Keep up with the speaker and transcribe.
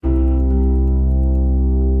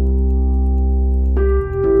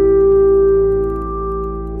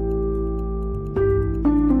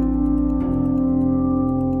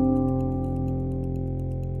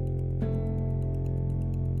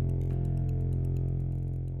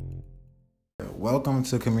welcome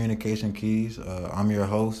to Communication Keys. I'm your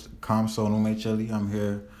host, Kamso Numecheli. I'm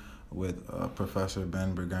here with Professor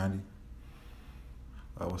Ben Brigandi.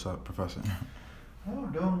 What's up, Professor? Oh,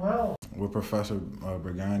 doing well. With Professor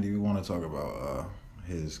Brigandi, we want to talk about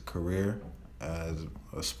his career as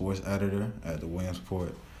a sports editor at the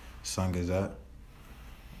Williamsport Sun-Gazette.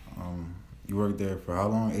 You worked there for how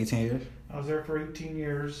long? 18 years? I was there for 18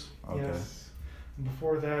 years, Okay. yes. And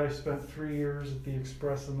before that, I spent 3 years at the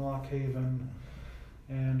Express in Lock Haven.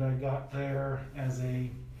 And I got there as a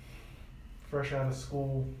fresh out of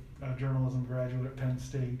school journalism graduate at Penn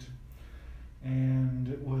State. And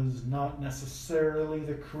it was not necessarily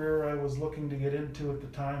the career I was looking to get into at the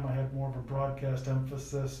time. I had more of a broadcast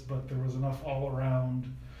emphasis, but there was enough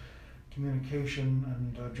all-around communication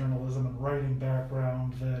and journalism and writing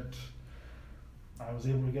background that I was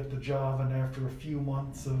able to get the job. And after a few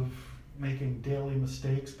months of making daily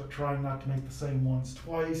mistakes, but trying not to make the same ones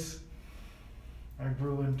twice, I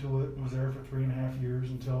grew into it, was there for 3.5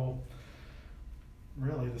 years until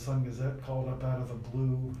really the Sun-Gazette called up out of the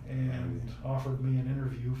blue and offered me an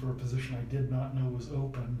interview for a position I did not know was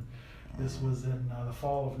open. This was in the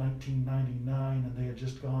fall of 1999, and they had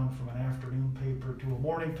just gone from an afternoon paper to a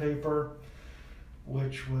morning paper,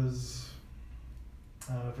 which was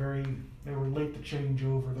they were late to change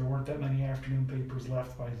over. There weren't that many afternoon papers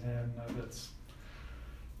left by then.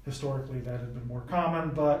 Historically, that had been more common,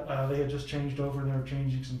 but they had just changed over, and they were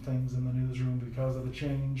changing some things in the newsroom because of the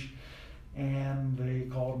change. And they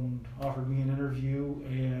called and offered me an interview,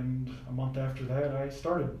 and a month after that, I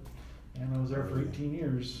started. And I was there for 18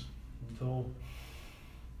 years until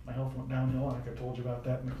my health went downhill. Like I told you about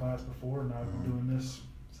that in the class before, and I've been doing this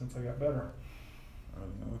since I got better.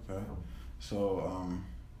 Okay. So,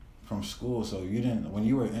 from school, so you didn't, when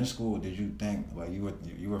you were in school, did you think like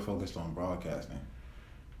you were focused on broadcasting?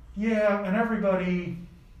 Yeah, and everybody,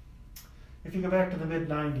 if you go back to the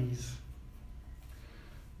mid-90s,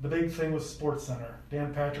 the big thing was SportsCenter.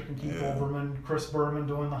 Dan Patrick and Keith Olbermann, Chris Berman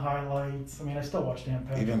doing the highlights. I mean, I still watch Dan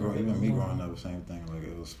Patrick. Even me growing up, same thing, like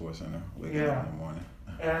it was SportsCenter, waking up in the morning.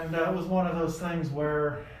 And it was one of those things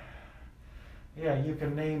where, you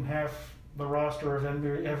can name half the roster of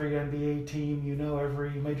every NBA team, every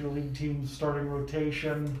Major League team's starting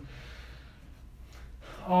rotation,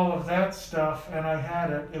 all of that stuff. And I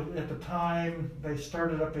had it at the time. They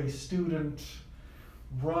started up a student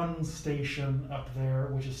run station up there,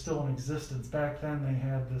 which is still in existence. Back then they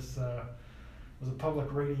had this, it was a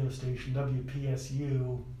public radio station,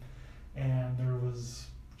 WPSU, and there was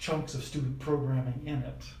chunks of student programming in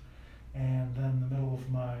it. And then in the middle of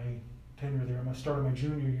my tenure there, I started my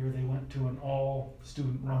junior year, they went to an all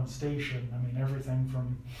student run station. I mean, everything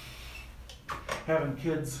from having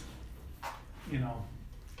kids,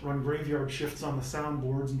 run graveyard shifts on the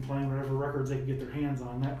soundboards and playing whatever records they could get their hands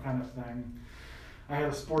on, that kind of thing. I had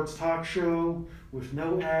a sports talk show with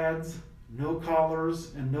no ads, no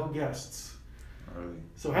callers, and no guests. Really?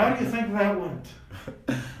 So how do you think that went?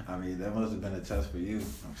 I mean, that must have been a test for you,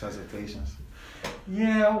 a test of patience.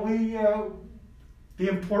 Yeah, the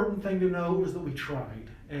important thing to know was that we tried.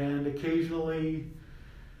 And occasionally,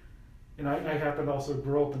 I happened to also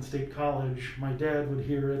grow up in State College. My dad would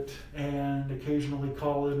hear it and occasionally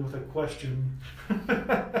call in with a question.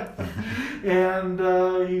 And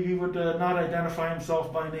he would not identify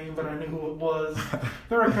himself by name, but I knew who it was.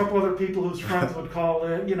 There were a couple other people whose friends would call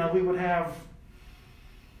in.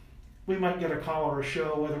 We might get a call or a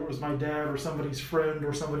show, whether it was my dad or somebody's friend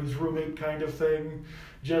or somebody's roommate kind of thing,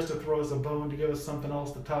 just to throw us a bone, to give us something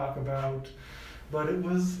else to talk about. But it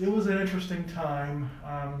was an interesting time.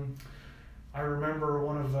 I remember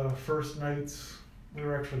one of the first nights we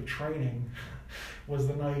were actually training was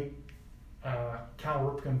the night Cal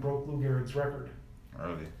Ripken broke Lou Gehrig's record.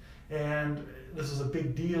 Really? And this was a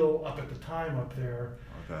big deal up at the time up there.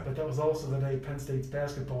 Okay. But that was also the day Penn State's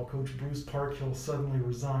basketball coach Bruce Parkhill suddenly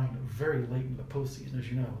resigned very late in the postseason. As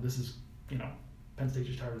you know, this is, Penn State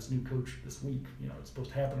just hired its new coach this week. It's supposed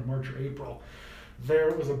to happen in March or April. There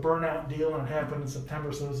it was a burnout deal, and it happened in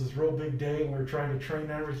September, so it was this real big day, and we were trying to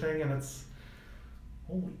train everything, and it's,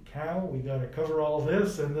 holy cow, we got to cover all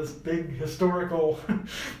this, and this big historical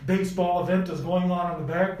baseball event is going on in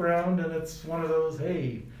the background, and it's one of those,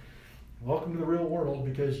 hey, welcome to the real world,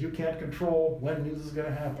 because you can't control when news is going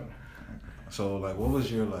to happen. So, what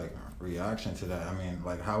was your, reaction to that? I mean,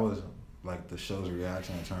 how was, the show's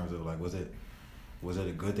reaction in terms of, was it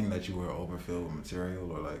a good thing that you were overfilled with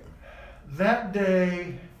material, or, That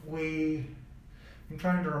day, I'm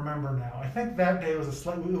trying to remember now. I think that day was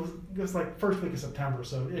it was like first week of September.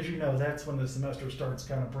 So as you know, that's when the semester starts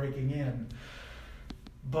kind of breaking in.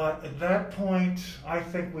 But at that point, I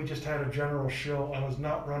think we just had a general show. I was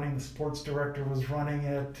not running, the sports director was running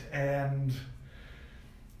it, and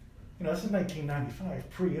this is 1995,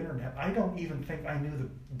 pre-internet. I don't even think I knew the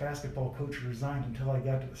basketball coach resigned until I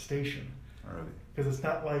got to the station. Really? Because it's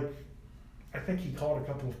not like, I think he called a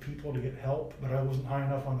couple of people to get help, but I wasn't high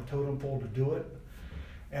enough on the totem pole to do it.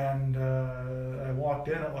 And I walked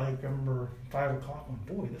in at I remember 5 o'clock, and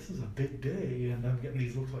boy, this is a big day. And I'm getting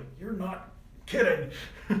these looks like, you're not kidding.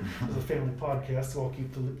 It's a family podcast, so I'll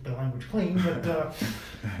keep the language clean. But,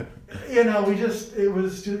 it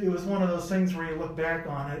was one of those things where you look back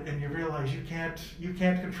on it and you realize you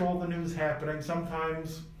can't control the news happening.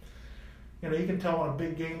 Sometimes, you can tell when a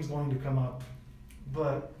big game's going to come up,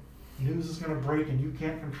 but news is going to break and you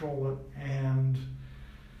can't control it, and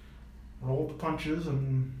roll the punches.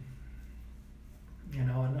 And and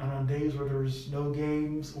on days where there's no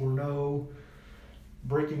games or no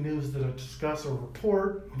breaking news that I discuss or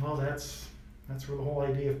report, well, that's where the whole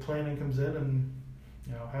idea of planning comes in. And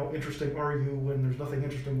how interesting are you when there's nothing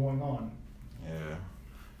interesting going on? Yeah.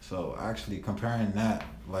 So actually comparing that,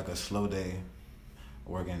 like a slow day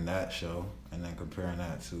working that show, and then comparing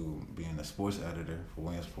that to being a sports editor for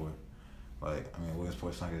Williamsport,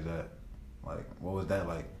 Williamsport Sun Gazette, what was that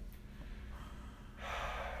like?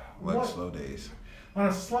 Slow days. On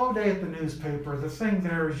a slow day at the newspaper, the thing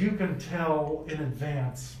there is you can tell in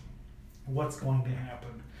advance what's going to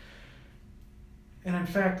happen. And in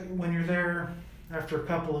fact, when you're there after a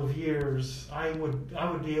couple of years, I would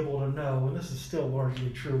be able to know, and this is still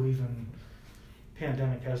largely true, even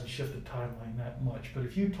pandemic hasn't shifted timeline that much, but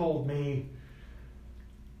if you told me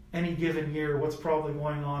any given year what's probably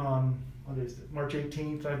going on what is it, March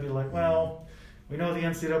 18th, I'd be like, well, we know the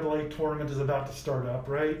NCAA tournament is about to start up,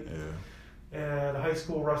 right? Yeah. The high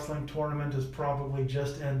school wrestling tournament has probably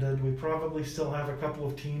just ended. We probably still have a couple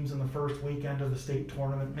of teams in the first weekend of the state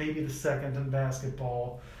tournament, maybe the second in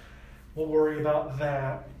basketball. We'll worry about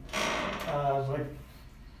that.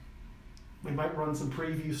 We might run some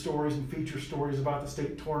preview stories and feature stories about the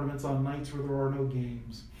state tournaments on nights where there are no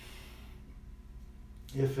games.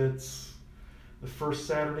 If it's the first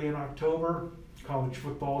Saturday in October, college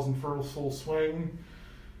football's in full swing.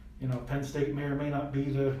 Penn State may or may not be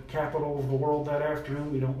the capital of the world that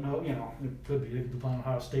afternoon. We don't know. It could be. They could be playing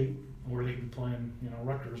Ohio State, or they could be playing,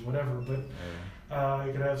 Rutgers, whatever. But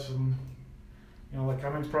you could have some,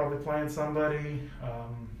 Cummings probably playing somebody.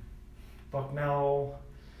 Bucknell,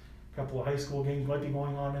 a couple of high school games might be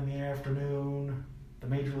going on in the afternoon. The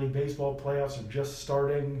Major League Baseball playoffs are just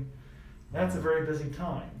starting. That's a very busy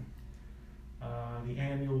time. The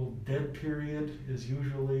annual dead period is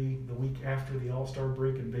usually the week after the All-Star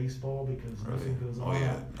break in baseball, because nothing goes on. Oh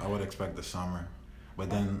yeah, I would expect the summer.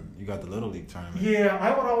 But then you got the Little League tournament. Yeah,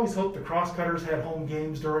 I would always hope the Crosscutters had home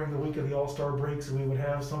games during the week of the All-Star break, so we would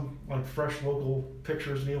have some fresh local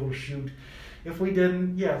pictures to be able to shoot. If we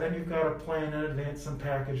didn't, then you've got to plan in advance some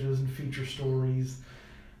packages and feature stories.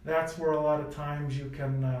 That's where a lot of times you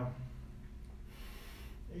can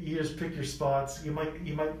you just pick your spots. You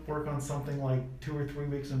might work on something like 2 or 3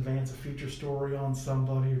 weeks in advance, a feature story on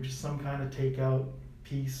somebody, or just some kind of takeout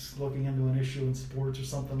piece looking into an issue in sports or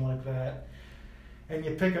something like that. And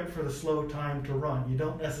you pick up for the slow time to run. You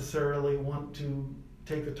don't necessarily want to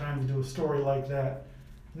take the time to do a story like that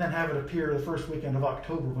and then have it appear the first weekend of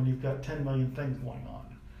October when you've got 10 million things going on.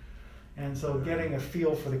 And so getting a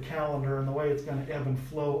feel for the calendar and the way it's going to ebb and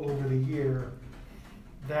flow over the year,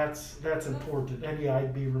 that's important. And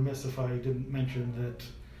I'd be remiss if I didn't mention that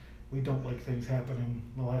we don't like things happening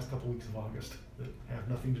in the last couple of weeks of August that have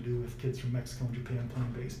nothing to do with kids from Mexico and Japan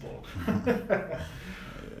playing baseball. Yeah.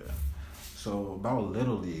 So about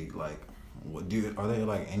Little League, are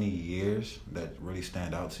there any years that really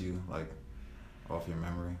stand out to you, off your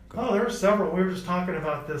memory? Oh, there are several. We were just talking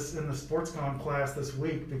about this in the SportsCom class this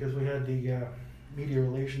week, because we had the media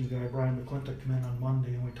relations guy, Brian McClintock, come in on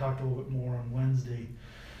Monday, and we talked a little bit more on Wednesday.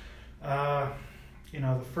 The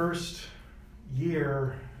first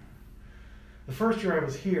year I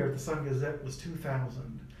was here at the Sun Gazette was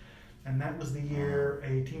 2000. And that was the year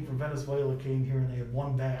a team from Venezuela came here, and they had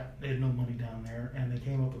one bat. They had no money down there, and they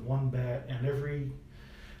came up with one bat, and every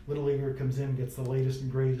Little Leaguer comes in, gets the latest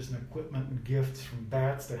and greatest in equipment and gifts, from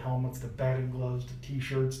bats to helmets to batting gloves to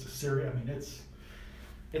T-shirts to cereal. I mean,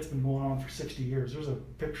 it's been going on for 60 years. There's a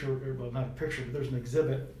picture, well, not a picture, but there's an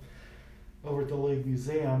exhibit over at the League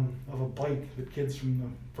Museum of a bike that kids from the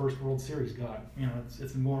first World Series got.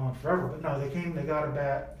 It's been going on forever. But no, they came, they got a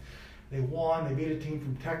bat, they won, they beat a team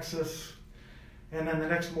from Texas. And then the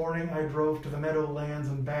next morning, I drove to the Meadowlands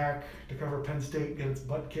and back to cover Penn State, get its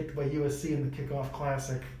butt kicked by USC in the Kickoff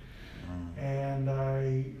Classic. And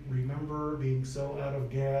I remember being so out of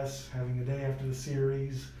gas, having the day after the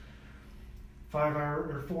series, 4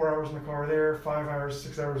 hours in the car there, 5 hours,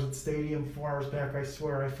 6 hours at the stadium, 4 hours back. I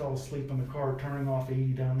swear I fell asleep in the car turning off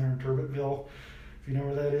 80 down there in Turbitville. If you know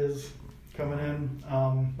where that is, coming in,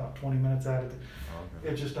 about 20 minutes out of it.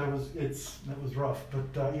 Okay. That was rough.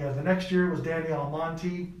 But yeah, the next year was Danny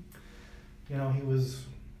Almonte. You know, he was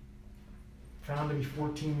found to be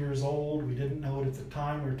 14 years old. We didn't know it at the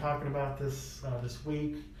time. We were talking about this this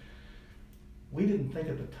week. We didn't think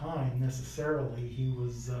at the time necessarily he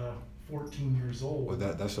was 14 years old. Well,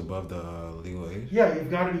 that's above the legal age? Yeah, you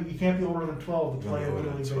can't be older than 12 to play a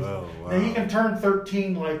Little League baseball. Wow. Now you can turn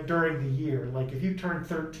 13 like during the year. Like if you turn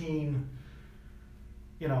 13,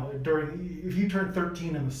 you know, if you turn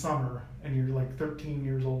 13 in the summer and you're like 13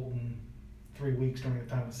 years old in 3 weeks during the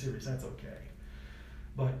time of the series, that's okay.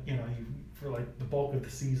 But you know, for like the bulk of the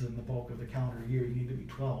season, the bulk of the calendar year, you need to be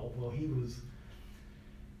 12. Well, he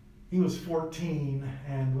was 14,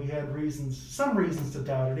 and we had some reasons to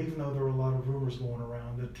doubt it, even though there were a lot of rumors going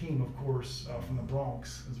around. The team, of course, from the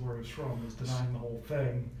Bronx, is where he was from, was denying the whole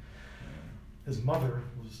thing. His mother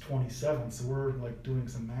was 27, so we're like doing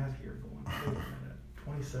some math here, going, wait a minute,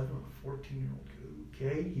 27 with a 14-year-old.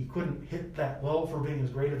 Okay, he couldn't hit that well for being as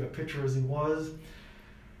great of a pitcher as he was.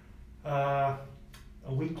 A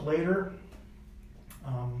week later,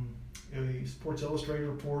 a Sports Illustrated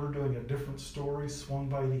reporter doing a different story swung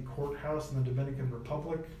by the courthouse in the Dominican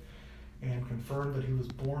Republic and confirmed that he was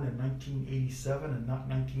born in 1987 and not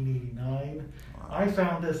 1989. Wow. I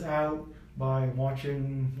found this out by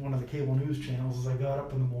watching one of the cable news channels as I got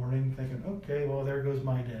up in the morning thinking, okay, well, there goes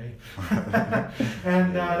my day.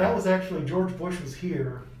 And that was actually, George Bush was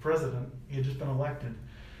here, president. He had just been elected.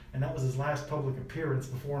 And that was his last public appearance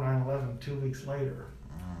before 9/11, 2 weeks later.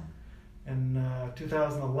 In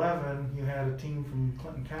 2011, you had a team from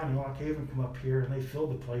Clinton County, Lock Haven, come up here, and they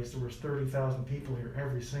filled the place. There was 30,000 people here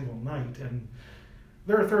every single night, and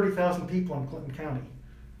there are 30,000 people in Clinton County.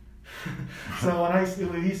 So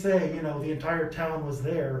when you say, you know, the entire town was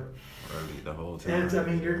there, really, the whole town.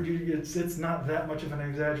 It's not that much of an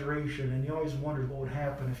exaggeration, and you always wondered what would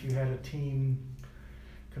happen if you had a team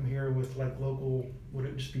come here with like local. Would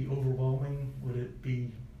it just be overwhelming? Would it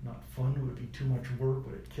be not fun? Would it be too much work?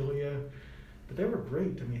 Would it kill you? But they were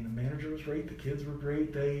great. I mean, the manager was great. The kids were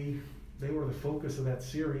great. They were the focus of that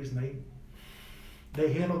series, and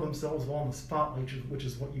they handled themselves well in the spotlight, which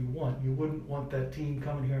is what you want. You wouldn't want that team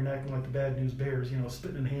coming here and acting like the Bad News Bears, you know,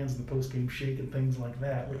 spitting in hands in the postgame shake and things like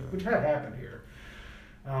that, which had happened here.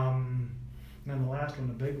 And then the last one,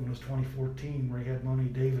 the big one, was 2014, where he had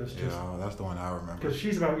Monie Davis. Yeah, that's the one I remember. Because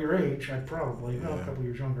she's about your age, a couple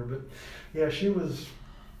years younger, but yeah, she was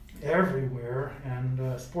everywhere,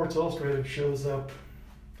 and Sports Illustrated shows up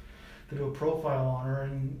to do a profile on her,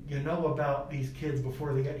 and you know about these kids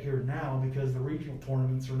before they get here now because the regional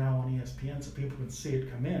tournaments are now on ESPN, so people can see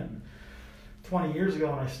it come in. 20 years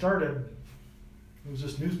ago when I started, it was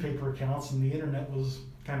just newspaper accounts, and the internet was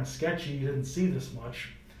kind of sketchy. You didn't see this much.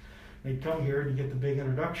 They'd come here and you get the big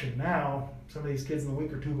introduction. Now, some of these kids in the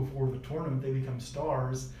week or two before the tournament, they become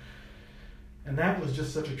stars, and that was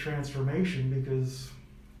just such a transformation because,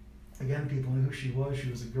 again, people knew who she was. She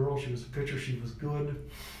was a girl. She was a pitcher. She was good.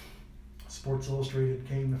 Sports Illustrated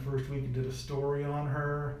came the first week and did a story on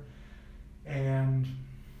her. And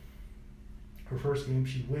her first game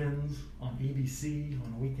she wins on ABC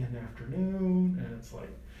on a weekend afternoon. And it's like,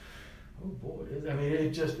 oh boy. I mean,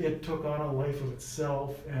 it took on a life of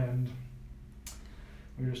itself. And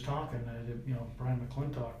we were just talking, you know, Brian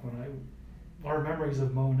McClintock, our memories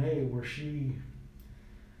of Monet, where she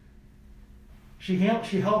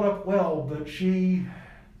held up well, but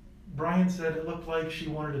Brian said it looked like she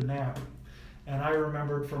wanted a nap. And I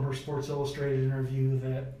remembered from her Sports Illustrated interview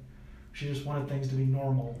that she just wanted things to be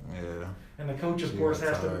normal. Yeah. And the coach, of course,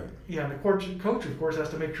 has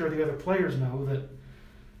to make sure the other players know that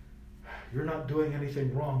you're not doing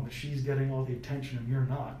anything wrong, that she's getting all the attention and you're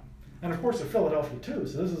not. And of course, at Philadelphia too.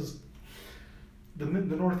 So this is the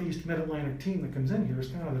Northeast Mid-Atlantic team that comes in here is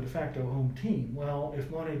kind of the de facto home team. Well, if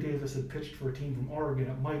Monie Davis had pitched for a team from Oregon,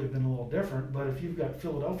 it might have been a little different. But if you've got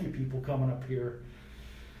Philadelphia people coming up here,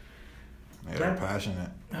 they're passionate.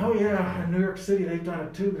 Oh yeah, in New York City they've done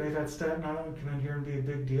it too. They've had Staten Island come in here and be a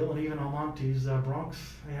big deal, and even Almonte's Bronx,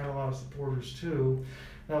 they had a lot of supporters too.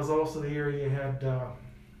 That was also the area you had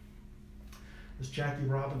this Jackie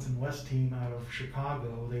Robinson West team out of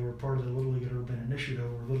Chicago. They were part of the Little League Urban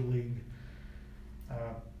Initiative, where Little League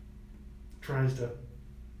tries to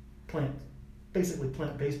plant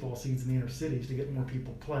baseball seeds in the inner cities to get more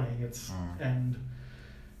people playing. And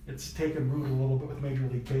it's taken root a little bit with Major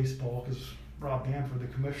League Baseball because Rob Banford, the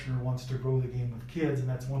commissioner, wants to grow the game with kids, and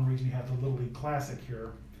that's one reason you have the Little League Classic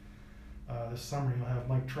here. This summer you'll have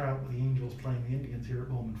Mike Trout with the Angels playing the Indians here at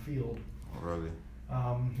Bowman Field. Oh, really?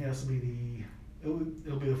 Yeah, this will be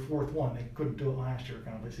it'll be the fourth one. They couldn't do it last year,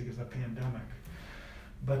 obviously, because of the pandemic.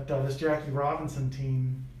 But this Jackie Robinson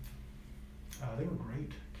team, they were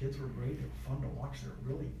great. Kids were great. They were fun to watch. They're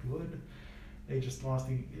really good. They just lost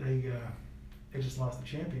the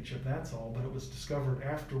championship. That's all. But it was discovered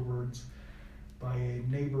afterwards by a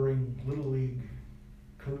neighboring Little League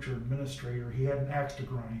coach or administrator. He had an axe to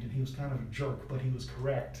grind, and he was kind of a jerk, but he was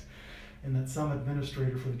correct. And that some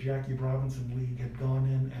administrator for the Jackie Robinson League had gone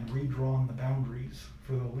in and redrawn the boundaries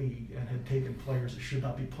for the league and had taken players that should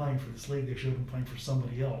not be playing for this league. They should have been playing for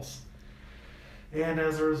somebody else. And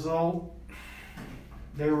as a result,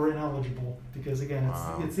 they were ineligible because, again,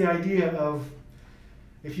 it's the idea of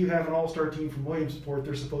if you have an all-star team from Williamsport,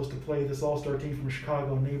 they're supposed to play this all-star team from a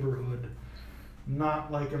Chicago neighborhood,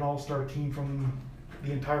 not like an all-star team from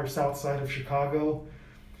the entire south side of Chicago,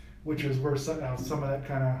 which is where some of that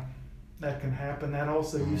can happen. That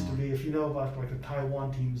also used to be, if you know about like the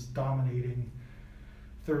Taiwan teams dominating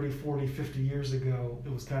 30, 40, 50 years ago,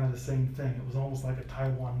 it was kind of the same thing. It was almost like a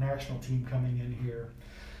Taiwan national team coming in here.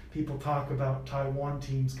 People talk about Taiwan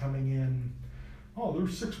teams coming in, oh, they're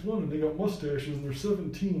 6'1" and they got mustaches and they're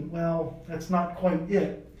 17. Well, that's not quite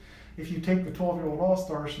it. If you take the 12-year-old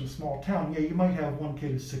All-Stars from a small town, yeah, you might have one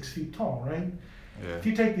kid who's 6 feet tall, right? Yeah. If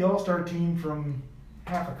you take the All-Star team from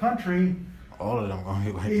half a country, all of them gonna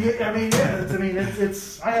be like that. that.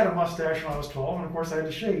 It's. I had a mustache when I was 12, and of course I had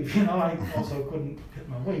to shave. I also couldn't hit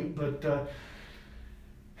my weight, but that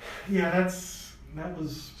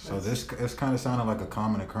was. So it's kind of sounded like a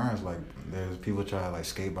common occurrence. Like there's people try to like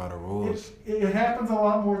skate by the rules. It happens a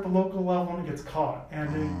lot more at the local level when it gets caught,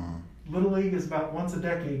 and Little League is about once a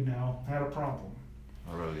decade now had a problem.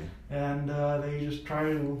 Oh, really? And they just try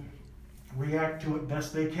to react to it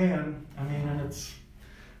best they can. And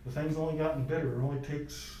the thing's only gotten better. It only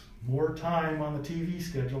takes more time on the TV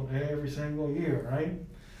schedule every single year, right?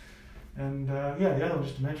 And the other one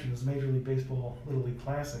just to mention is Major League Baseball Little League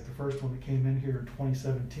Classic. The first one that came in here in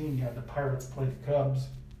 2017, you had the Pirates play the Cubs.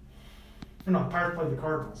 Pirates played the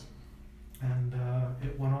Cardinals. And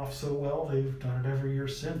it went off so well, they've done it every year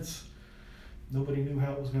since. Nobody knew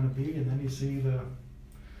how it was going to be, and then you see the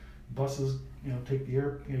buses, get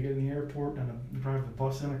in the airport and drive the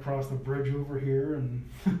bus in across the bridge over here, and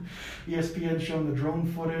ESPN showing the drone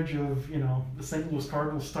footage of, the St. Louis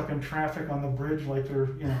Cardinals stuck in traffic on the bridge like they're,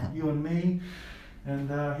 you and me. And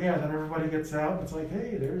then everybody gets out and it's like,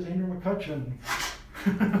 hey, there's Andrew McCutchen.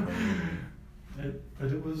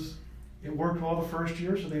 It worked well the first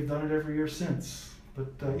year, so they've done it every year since. But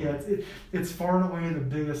it's far and away the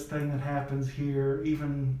biggest thing that happens here,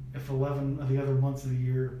 even if 11 of the other months of the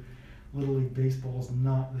year Little League Baseball is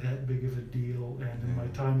not that big of a deal. And in my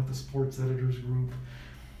time with the sports editors group,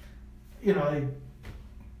 it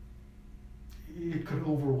could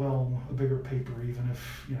overwhelm a bigger paper, even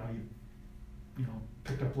if you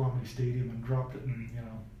picked up Lumley Stadium and dropped it in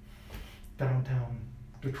downtown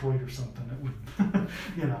Detroit or something. It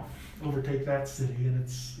would overtake that city, and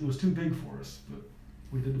it was too big for us, but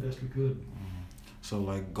we did the best we could. So,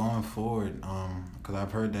 like, going forward, because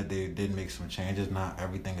I've heard that they did make some changes. Not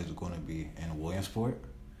everything is going to be in Williamsport.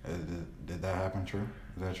 Did that happen? True?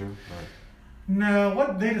 Is that true? No.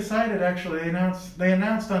 What they decided, actually, they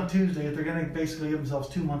announced on Tuesday that they're going to basically give themselves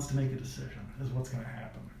 2 months to make a decision. Is what's going to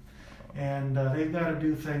happen, and they've got to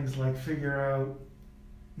do things like figure out.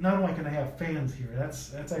 Not only can they have fans here,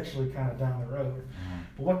 that's actually kind of down the road,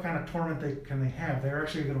 but what kind of tournament can they have? They're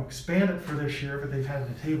actually going to expand it for this year, but they've had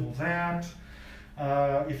to table that.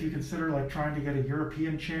 If you consider like trying to get a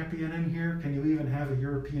European champion in here, can you even have a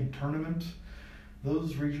European tournament?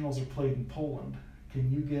 Those regionals are played in Poland. Can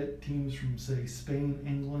you get teams from, say, Spain,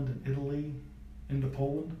 England, and Italy into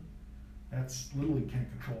Poland? Little League can't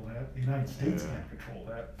control that. The United States can't control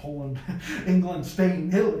that. Poland, England, Spain,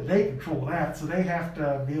 Italy, they control that. So they have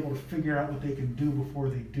to be able to figure out what they can do before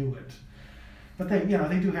they do it. But they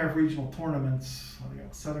do have regional tournaments.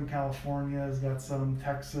 Southern California has got some,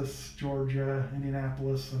 Texas, Georgia,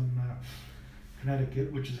 Indianapolis, and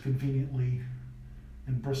Connecticut, which is conveniently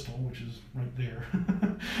in Bristol, which is right there.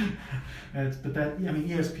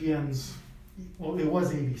 ESPN's. Well, it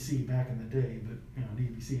was ABC back in the day, but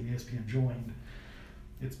ABC and ESPN joined.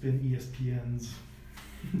 It's been ESPN's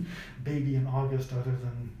baby in August, other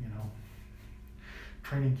than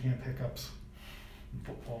training camp hiccups in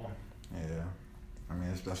football. Yeah,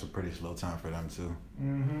 that's a pretty slow time for them too.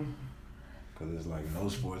 because it's like no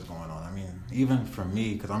sports going on. I mean, even for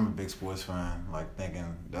me, because I'm a big sports fan, like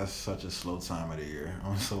thinking that's such a slow time of the year.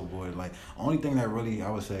 I'm so bored. Like, only thing that really, I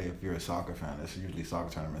would say, if you're a soccer fan, it's usually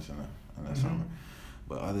soccer tournaments in the summer.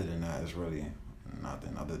 But other than that, it's really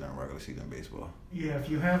nothing other than regular season baseball. Yeah, if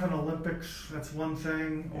you have an Olympics, that's one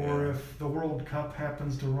thing. Or if the World Cup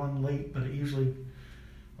happens to run late, but it usually,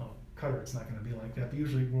 well, Qatar, it's not going to be like that. But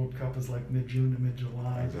usually World Cup is like mid-June to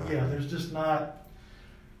mid-July. Exactly. Yeah, there's just not.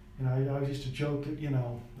 You know, I always used to joke, you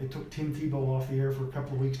know, they took Tim Tebow off the air for a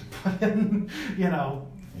couple of weeks to put in, you know,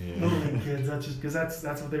 Little League kids. That's just because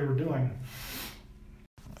that's what they were doing.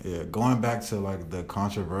 Yeah, going back to like the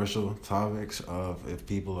controversial topics of if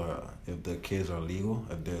the kids are legal,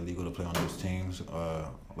 if they're legal to play on those teams,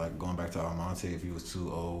 like going back to Almonte, if he was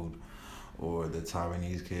too old, or the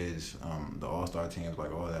Taiwanese kids, the All-Star teams,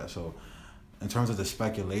 like all that. So, in terms of the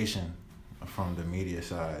speculation from the media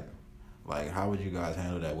side, like, how would you guys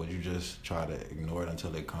handle that? Would you just try to ignore it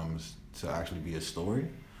until it comes to actually be a story?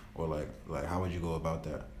 Or, like how would you go about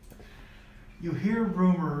that? You hear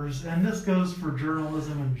rumors, and this goes for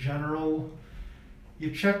journalism in general.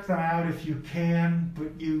 You check them out if you can,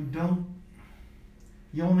 but you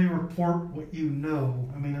only report what you know.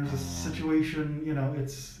 I mean, there's a situation, you know,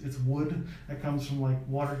 it's wood that comes from, like,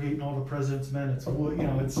 Watergate and all the president's men. It's wood, you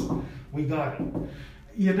know, we got it.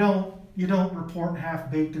 You don't report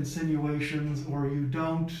half-baked insinuations, or you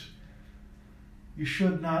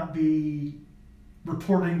should not be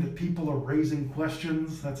reporting that people are raising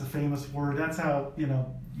questions. That's a famous word. That's how, you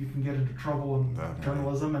know, you can get into trouble in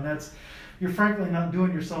journalism, and you're frankly not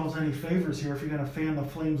doing yourselves any favors here if you're going to fan the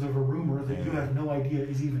flames of a rumor that you have no idea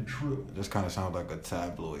is even true. It just kind of sounds like a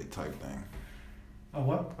tabloid type thing. A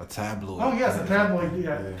what? A tabloid. Oh, yes, a tabloid,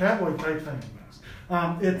 tabloid type thing.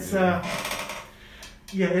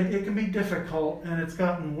 It can be difficult, and it's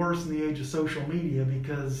gotten worse in the age of social media,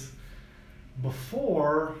 because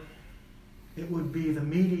before it would be the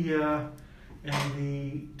media and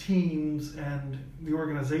the teams and the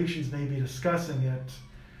organizations maybe discussing it.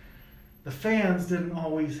 The fans didn't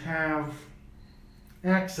always have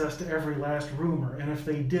access to every last rumor, and if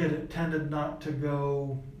they did, it tended not to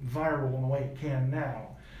go viral in the way it can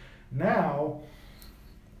now. Now,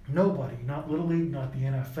 nobody, not Little League, not the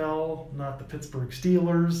NFL, not the Pittsburgh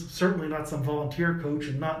Steelers, certainly not some volunteer coach,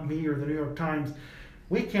 and not me or the New York Times.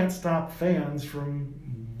 We can't stop fans from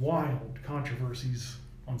wild controversies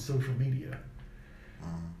on social media.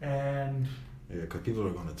 And yeah, because people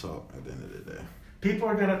are going to talk at the end of the day. People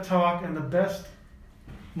are going to talk, and the best,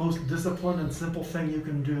 most disciplined and simple thing you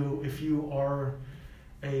can do if you are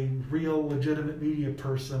a real, legitimate media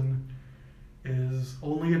person is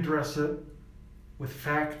only address it with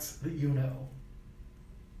facts that you know.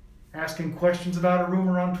 Asking questions about a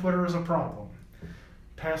rumor on Twitter is a problem.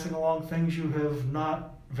 Passing along things you have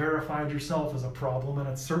not verified yourself is a problem, and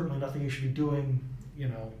it's certainly nothing you should be doing, you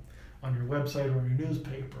know, on your website or in your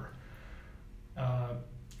newspaper.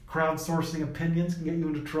 Crowdsourcing opinions can get you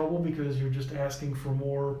into trouble because you're just asking for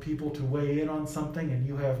more people to weigh in on something, and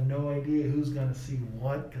you have no idea who's going to see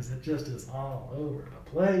what, because it just is all over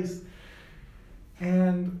the place.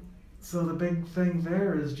 And so the big thing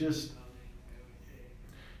there is just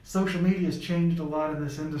social media has changed a lot in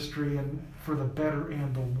this industry, and for the better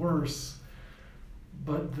and the worse.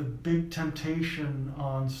 But the big temptation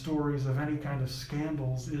on stories of any kind of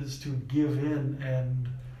scandals is to give in and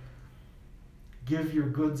give your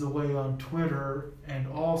goods away on Twitter, and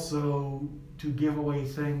also to give away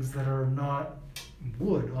things that are not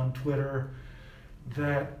wood on Twitter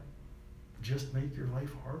that just make your life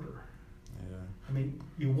harder. Yeah. I mean,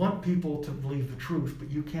 you want people to believe the truth, but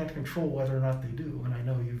you can't control whether or not they do. And I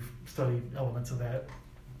know you've studied elements of that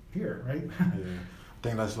here, right? Yeah. I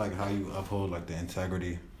think that's like how you uphold like the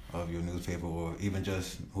integrity of your newspaper, or even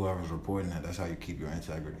just whoever's reporting it. That's how you keep your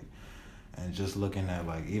integrity. And just looking at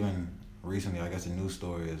like even recently, I guess the news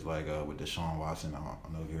story is like with Deshaun Watson. I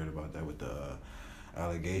don't know if you heard about that with the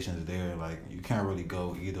allegations there. Like you can't really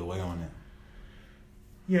go either way on it.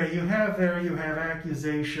 Yeah, you have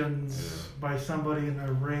accusations by somebody, and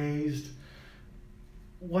they're raised.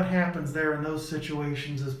 What happens there in those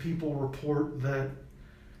situations is people report that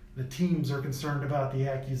the teams are concerned about the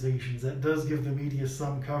accusations. That does give the media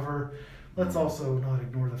some cover. Let's also not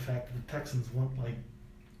ignore the fact that the Texans want like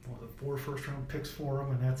 4 first-round picks for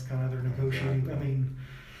him, and that's kind of their negotiating. I mean,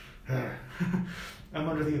 I'm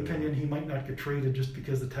under the opinion he might not get traded just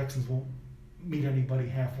because the Texans won't meet anybody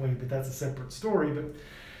halfway, but that's a separate story. But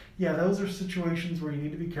yeah, those are situations where you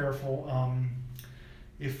need to be careful.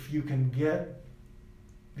 If you can get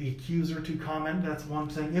the accuser to comment, that's one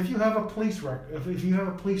thing. If you have a police record, if you have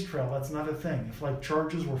a police trail, that's another thing. If like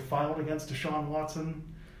charges were filed against Deshaun Watson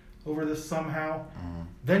over this somehow, Mm-hmm.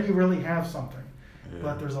 then you really have something. Yeah.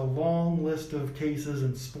 But there's a long list of cases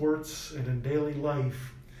in sports and in daily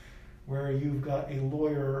life where you've got a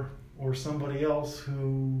lawyer or somebody else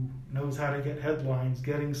who knows how to get headlines,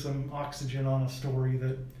 getting some oxygen on a story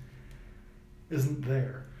that isn't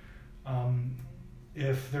there.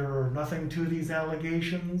 If there are nothing to these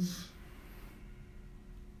allegations,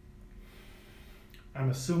 I'm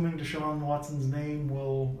assuming Deshaun Watson's name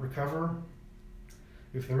will recover.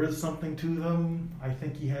 If there is something to them, I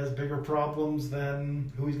think he has bigger problems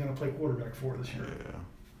than who he's going to play quarterback for this year.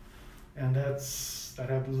 Yeah. And that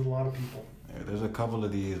happens with a lot of people. Yeah, there's a couple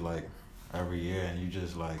of these like every year, and you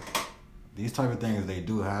just like these type of things, they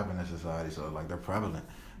do happen in society, so like they're prevalent.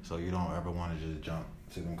 So you don't ever want to just jump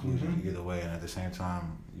to conclusions either way, and at the same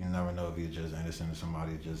time, you never know if he's just innocent or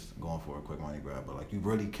somebody just going for a quick money grab. But like you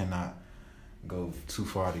really cannot go too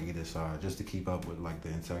far to either side just to keep up with like the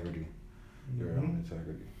integrity, your own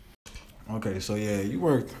integrity. Okay, so yeah, you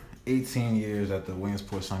worked 18 years at the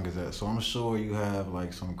Williamsport Sun-Gazette, so I'm sure you have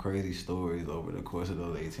like some crazy stories over the course of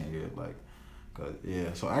those 18 years. Like, cause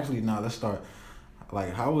yeah. So actually, now let's start.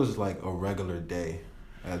 Like, how was like a regular day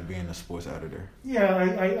as being a sports editor? Yeah,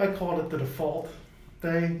 I called it the default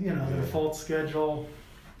day. You know, the default schedule.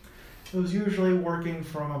 It was usually working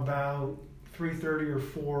from about 3:30 or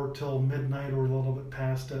 4 till midnight or a little bit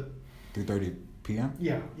past it. 3:30 p.m.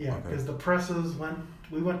 Yeah, because the presses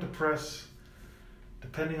we went to press,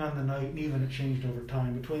 depending on the night, and even it changed over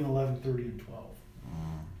time, between 11:30 and 12.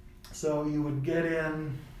 So you would get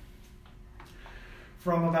in.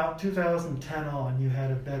 From about 2010 on, you had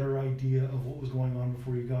a better idea of what was going on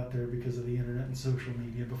before you got there because of the internet and social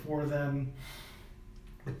media. Before then,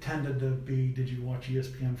 it tended to be, did you watch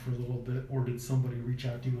ESPN for a little bit, or did somebody reach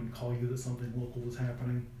out to you and call you that something local was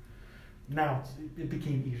happening? Now, it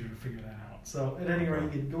became easier to figure that out. So at any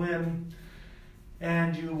rate, you'd go in,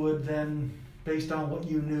 and you would then, based on what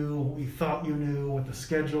you knew, what you thought you knew, what the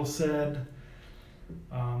schedule said,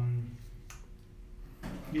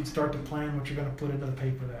 you'd start to plan what you're going to put into the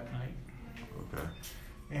paper that night. Okay.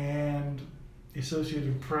 And the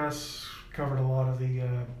Associated Press covered a lot of the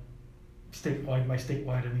statewide, by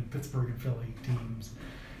statewide, I mean Pittsburgh and Philly teams,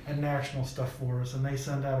 and national stuff for us. And they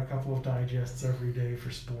send out a couple of digests every day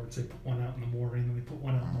for sports. They put one out in the morning, and they put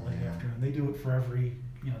one out in the late afternoon. They do it for every,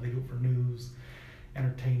 they do it for news,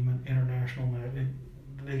 entertainment, international,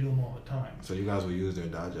 they do them all the time. So you guys will use their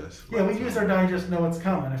digest? Yeah, we use their digest, know what's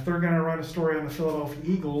coming. If they're going to write a story on the Philadelphia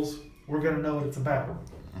Eagles, we're going to know what it's about.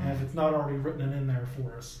 And if it's not already written in there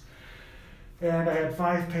for us. And I had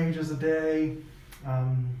 5 pages a day.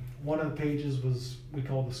 One of the pages was, we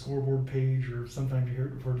call the scoreboard page, or sometimes you hear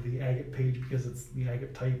it referred to the agate page because it's the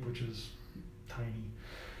agate type, which is tiny.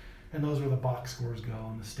 And those are the box scores go,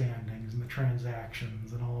 and the standings, and the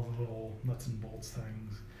transactions, and all the little nuts and bolts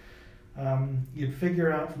things. You'd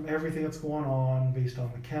figure out from everything that's going on based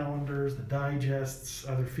on the calendars, the digests,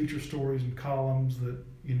 other feature stories and columns that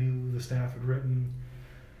you knew the staff had written,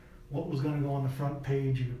 what was going to go on the front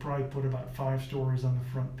page. You could probably put about 5 stories on the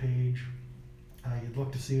front page. You'd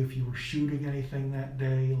look to see if you were shooting anything that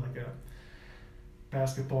day, like a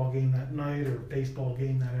basketball game that night or a baseball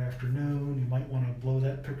game that afternoon. You might want to blow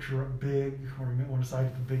that picture up big, or you might want to decide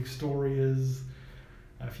what the big story is.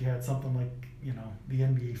 If you had something like, the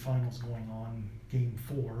NBA Finals going on, Game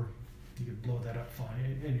 4, you could blow that up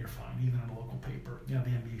fine, and you're fine, even on a local paper. The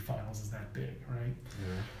NBA Finals is that big, right?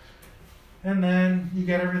 Yeah. And then you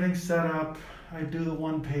get everything set up. I do the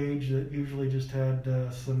one page that usually just had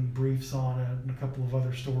some briefs on it and a couple of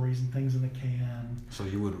other stories and things in the can. So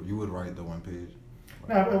you would write the one page?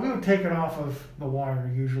 No, we would take it off of the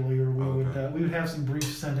wire usually, or we would have some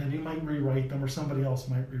briefs sent in. You might rewrite them, or somebody else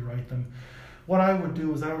might rewrite them. What I would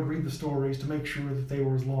do is I would read the stories to make sure that they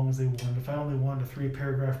were as long as they wanted. If I only wanted a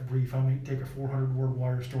 3-paragraph brief, I might take a 400-word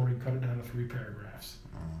wire story and cut it down to 3 paragraphs.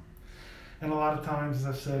 And a lot of times, as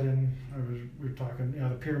I've said, we were talking,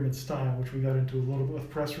 the pyramid style, which we got into a little bit with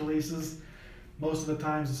press releases. Most of the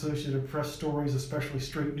times, Associated Press stories, especially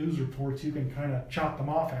straight news reports, you can kind of chop them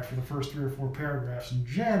off after the first 3 or 4 paragraphs and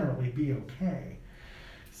generally be okay.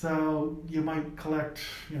 So you might collect,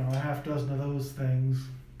 a half dozen of those things,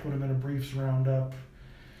 put them in a briefs roundup.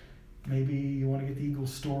 Maybe you want to get the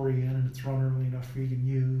Eagles story in and it's run early enough for you can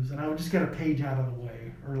use. And I would just get a page out of the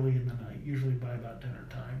way early in the night, usually by about dinner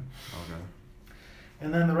time. Okay.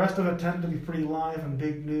 And then the rest of it tended to be pretty live and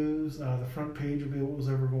big news. The front page would be what was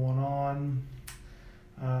ever going on.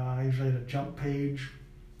 I usually had a jump page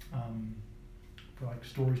for like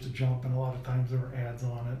stories to jump, and a lot of times there were ads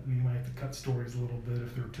on it, and you might have to cut stories a little bit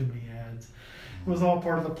if there were too many ads. It was all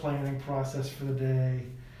part of the planning process for the day.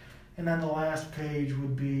 And then the last page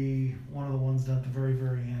would be one of the ones at the very,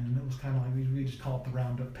 very end, and it was kind of like, we just call it the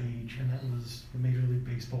roundup page, and that was the Major League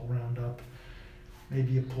Baseball roundup.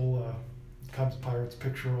 Maybe you pull a Cubs Pirates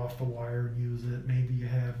picture off the wire and use it. Maybe you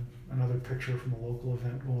have another picture from a local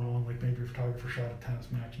event going on, like maybe a photographer shot a tennis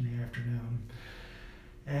match in the afternoon.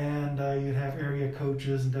 And you'd have area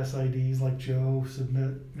coaches and SIDs like Joe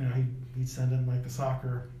submit, he'd send in like the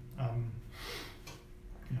soccer,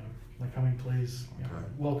 like how many plays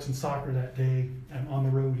Wilkes soccer that day, and on the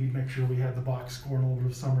road he'd make sure we had the box score and a little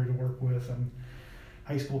bit of summary to work with, and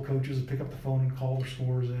high school coaches would pick up the phone and call their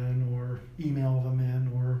scores in or email them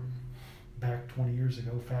in, or back 20 years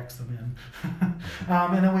ago fax them in.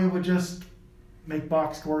 And then we would just make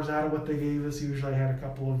box scores out of what they gave us. Usually I had a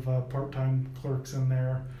couple of part-time clerks in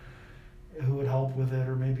there who would help with it,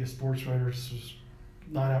 or maybe a sports writer was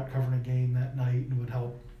not out covering a game that night and would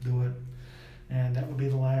help do it. And that would be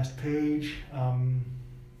the last page.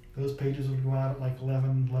 Those pages would go out at like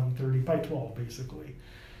 11, 11:30, by 12 basically.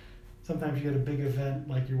 Sometimes you get a big event,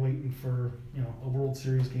 like you're waiting for a World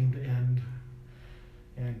Series game to end.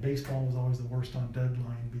 And baseball was always the worst on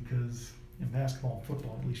deadline, because in basketball and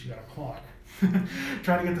football, at least you got a clock.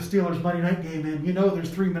 Trying to get the Steelers Monday night game in, there's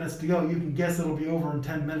 3 minutes to go. You can guess it'll be over in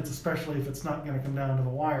 10 minutes, especially if it's not going to come down to the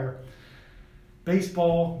wire.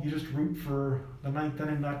 Baseball, you just root for the ninth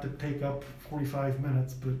inning not to take up 45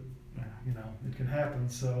 minutes, but it can happen.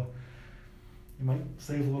 So you might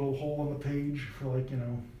save a little hole on the page for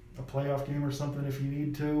a playoff game or something if you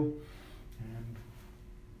need to, and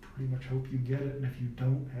pretty much hope you get it. And if you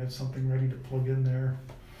don't, have something ready to plug in there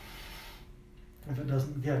if it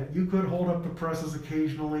doesn't get it. You could hold up the presses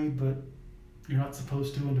occasionally, but you're not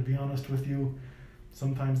supposed to. And to be honest with you,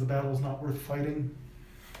 sometimes the battle's not worth fighting.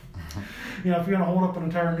 If you're going to hold up an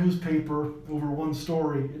entire newspaper over one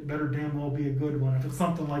story, it better damn well be a good one. If it's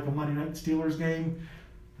something like a Monday night Steelers game,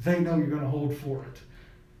 they know you're going to hold for it.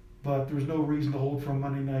 But there's no reason to hold for a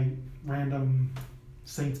Monday night random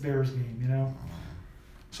Saints-Bears game,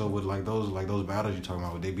 So would those battles you're talking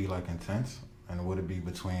about, would they be intense? And would it be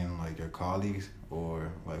between your colleagues,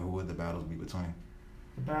 or who would the battles be between?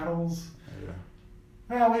 The battles? Yeah.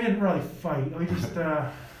 Well, we didn't really fight. We just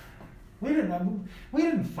we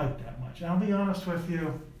didn't fight that much. And I'll be honest with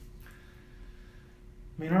you.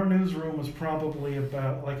 I mean, our newsroom was probably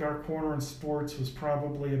about, our corner in sports was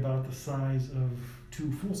probably about the size of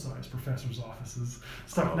 2 full-size professors' offices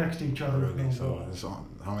stuck next to each other. Really? So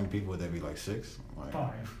how many people would there be? 6?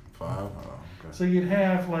 5. 5? Oh, okay. So you'd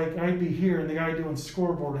have, I'd be here, and the guy doing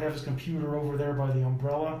scoreboard would have his computer over there by the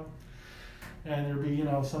umbrella. And there'd be,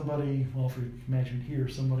 somebody, well, if you imagine here,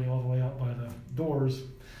 somebody all the way out by the doors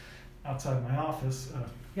outside my office.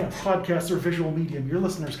 Podcasts are visual medium. Your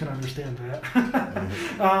listeners can understand that.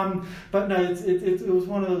 But no, it was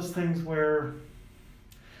one of those things where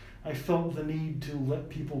I felt the need to let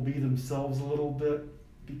people be themselves a little bit,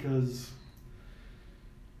 because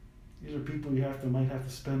these are people you might have to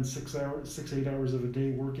spend 8 hours of a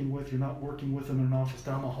day working with. You're not working with them in an office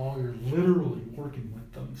down the hall. You're literally working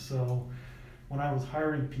with them. So when I was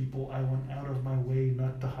hiring people, I went out of my way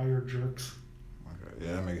not to hire jerks. Okay,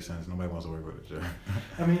 yeah, that makes sense. Nobody wants to work with a jerk.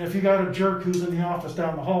 I mean, if you got a jerk who's in the office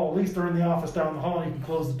down the hall, at least they're in the office down the hall and you can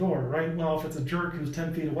close the door, right? Well, if it's a jerk who's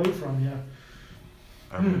 10 feet away from you,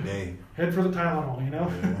 every day. Head for the Tylenol,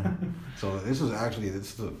 Yeah. So this is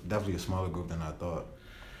definitely a smaller group than I thought.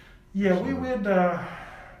 Yeah, we would,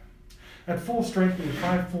 at full strength, we had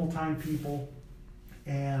 5 full-time people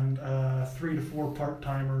and 3 to 4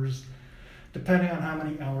 part-timers, depending on how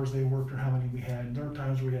many hours they worked or how many we had. There were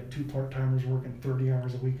times where we had 2 part-timers working 30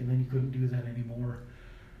 hours a week, and then you couldn't do that anymore.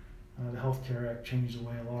 The Health Care Act changed the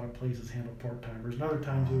way a lot of places handle part-timers. And other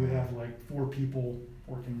times we would have 4 people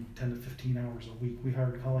working 10 to 15 hours a week. We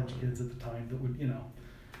hired college kids at the time that would,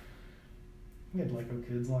 we had LICO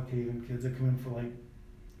kids, Lock Haven kids that come in for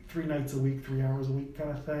 3 nights a week, 3 hours a week kind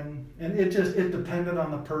of thing. And it depended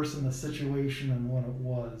on the person, the situation, and what it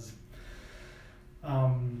was.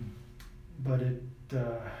 But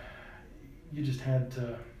you just had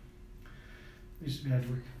to,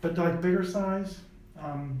 but bigger size,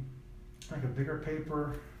 a bigger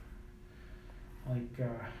paper, our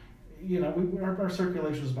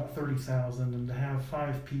circulation was about 30,000, and to have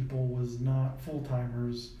 5 people was not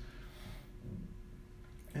full-timers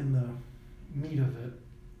in the meat of it.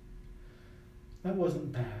 That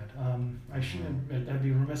wasn't bad. I'd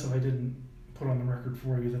be remiss if I didn't put on the record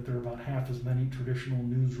for you that there are about half as many traditional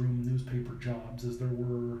newspaper jobs as there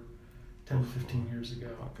were 10 to 15 years ago.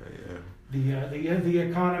 Okay, yeah. The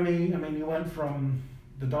economy, you went from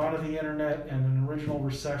the dawn of the internet and an original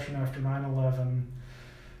recession after 9/11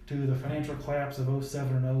 to the financial collapse of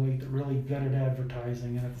 '07 and '08 that really gutted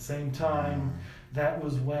advertising. And at the same time, that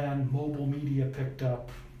was when mobile media picked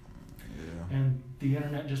up. Yeah. And the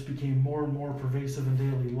internet just became more and more pervasive in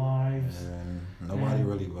daily lives. And nobody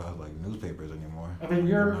really buys like newspapers anymore. I mean,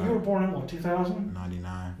 you were born in what, 2000?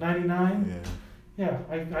 99. 99? Yeah. Yeah,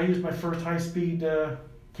 I used my first high-speed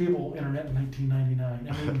cable internet in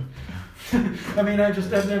 1999. I'm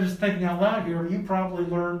just thinking out loud here. You probably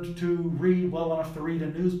learned to read well enough to read a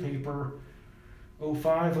newspaper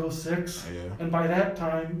 05, 06. Yeah. And by that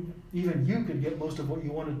time, even you could get most of what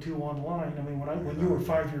you wanted to online. I mean, when you were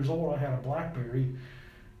 5 years old, I had a BlackBerry.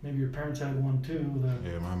 Maybe your parents had one too.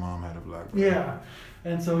 Yeah, my mom had a BlackBerry. Yeah,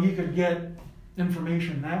 and so you could get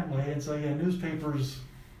information that way. And so yeah, newspapers.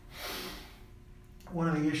 One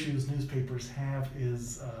of the issues newspapers have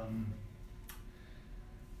is,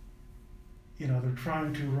 they're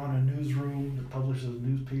trying to run a newsroom that publishes a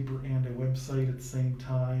newspaper and a website at the same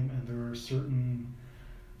time, and there are certain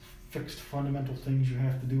fixed fundamental things you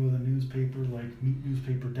have to do with a newspaper, like meet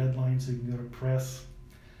newspaper deadlines so you can go to press.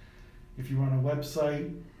 If you run a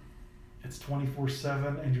website, it's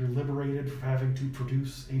 24/7, and you're liberated from having to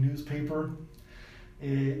produce a newspaper.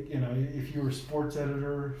 If you're a sports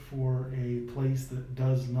editor for a place that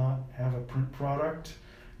does not have a print product,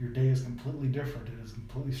 your day is completely different. It is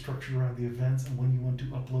completely structured around the events and when you want to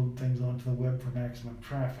upload things onto the web for maximum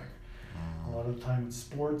traffic. A lot of the time in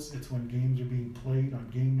sports, it's when games are being played on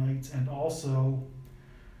game nights, and also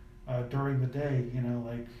during the day.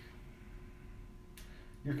 Like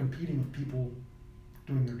you're competing with people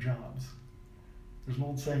doing their jobs. There's an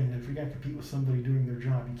old saying that if you're going to compete with somebody doing their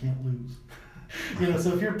job, you can't lose.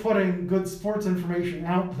 So if you're putting good sports information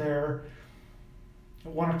out there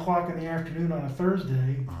at 1 o'clock in the afternoon on a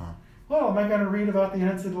Thursday, well, am I going to read about the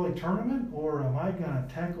NCAA tournament, or am I going to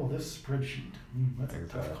tackle this spreadsheet? That's a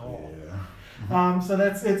tough call. Yeah. So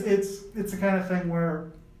it's the kind of thing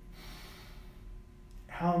where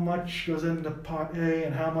how much goes into pot A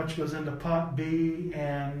and how much goes into pot B,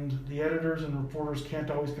 and the editors and reporters can't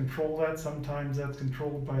always control that. Sometimes that's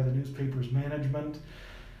controlled by the newspaper's management.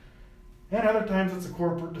 And other times it's a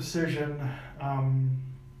corporate decision.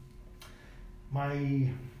 My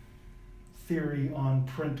theory on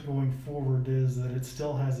print going forward is that it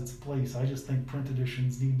still has its place. I just think print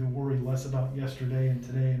editions need to worry less about yesterday and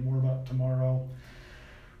today and more about tomorrow.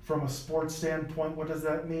 From a sports standpoint, what does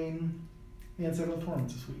that mean? The NCAA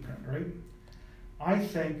tournament's this weekend, right? I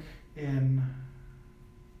think in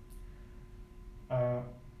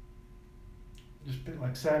just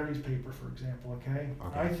like Saturday's paper, for example, okay?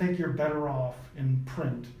 I think you're better off in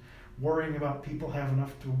print worrying about people have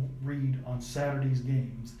enough to read on Saturday's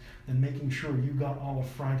games than making sure you got all of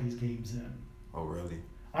Friday's games in. Oh, really?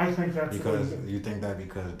 I think that's because you think that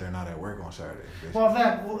because they're not at work on Saturday. Well,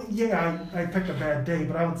 I picked a bad day,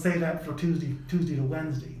 but I would say that for Tuesday to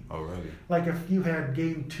Wednesday. Oh, really? Like if you had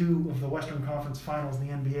Game 2 of the Western Conference Finals in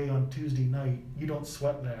the NBA on Tuesday night, you don't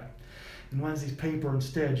sweat that. In Wednesday's paper,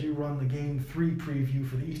 instead, you run the Game 3 preview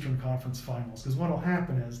for the Eastern Conference Finals. Because what will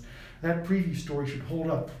happen is that preview story should hold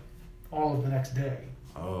up all of the next day.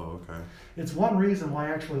 Oh, okay. It's one reason why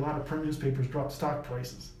actually a lot of print newspapers drop stock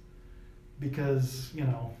prices. Because,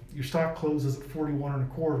 your stock closes at 41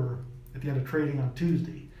 1/4 at the end of trading on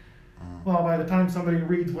Tuesday. Well, by the time somebody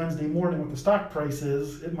reads Wednesday morning what the stock price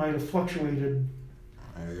is, it might have fluctuated.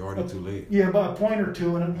 You're already too late. Yeah, about a point or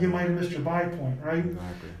two, and you might have missed your buy point, right?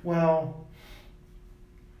 Exactly. Well,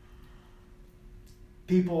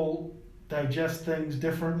 people digest things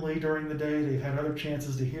differently during the day. They've had other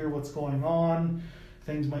chances to hear what's going on.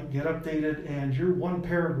 Things might get updated, and your one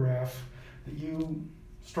paragraph that you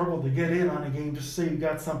struggled to get in on a game just to say you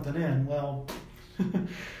got something in, well,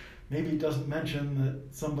 maybe it doesn't mention that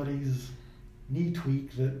somebody's knee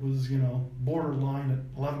tweak that was, borderline at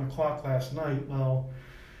 11 o'clock last night. Well,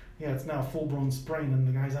 yeah, it's now a full-blown sprain and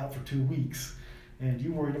the guy's out for 2 weeks. And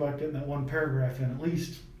you worried about getting that one paragraph in. At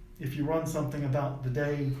least if you run something about the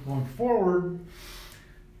day going forward,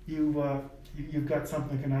 you've got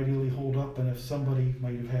something that can ideally hold up. And if somebody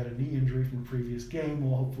might have had a knee injury from a previous game,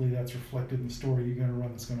 well, hopefully that's reflected in the story you're going to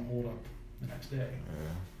run that's going to hold up the next day.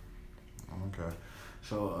 Yeah. Okay.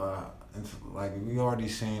 So, it's like we already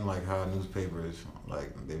seen like how newspapers,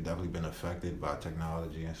 like they've definitely been affected by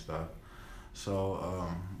technology and stuff. So,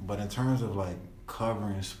 but in terms of like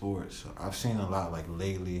covering sports, I've seen a lot like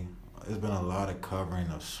lately. There's been a lot of covering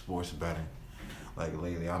of sports betting. Like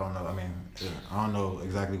lately, I don't know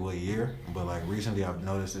exactly what year, but like recently I've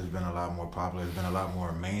noticed it's been a lot more popular. It's been a lot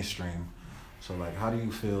more mainstream. So like, how do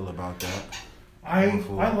you feel about that? I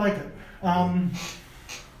like it.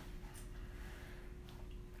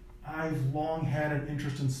 I've long had an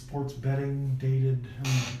interest in sports betting, dated. I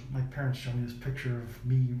mean, my parents showed me this picture of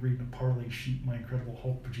me reading a parlay sheet in my Incredible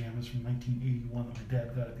Hulk pajamas from 1981 that my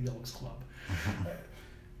dad got at the Elks Club.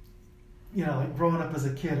 You know, like growing up as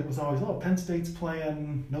a kid, it was always, oh, Penn State's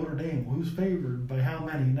playing Notre Dame. Who's favored by how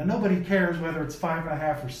many? Now, nobody cares whether it's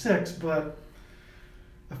 5.5 or 6, but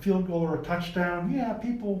a field goal or a touchdown, yeah,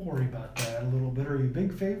 people worry about that a little bit. Are you a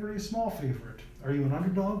big favorite or are you a small favorite? Are you an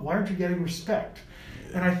underdog? Why aren't you getting respect?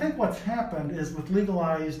 And I think what's happened is with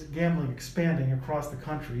legalized gambling expanding across the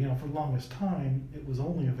country, you know, for the longest time, it was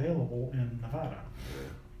only available in Nevada,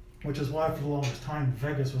 which is why for the longest time,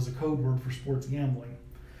 Vegas was a code word for sports gambling.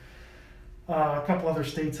 A couple other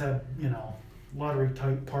states had, you know,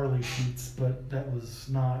 lottery-type parlay sheets, but that was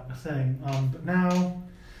not a thing. But now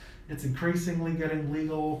it's increasingly getting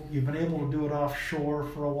legal. You've been able to do it offshore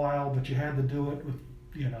for a while, but you had to do it with,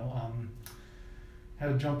 you know, had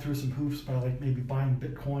to jump through some hoops by like maybe buying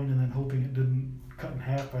Bitcoin and then hoping it didn't cut in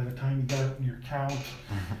half by the time you got it in your account.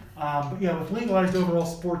 But yeah, with legalized overall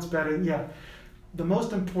sports betting, yeah, the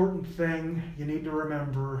most important thing you need to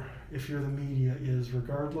remember if you're the media is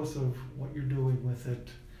regardless of what you're doing with it,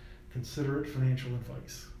 consider it financial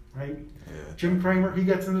advice, right? Yeah. Jim Cramer, he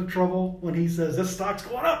gets into trouble when he says this stock's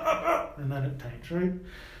going up, up, up, and then it tanks, right?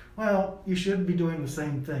 Well, you should be doing the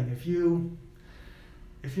same thing. If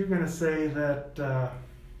you're going to say that,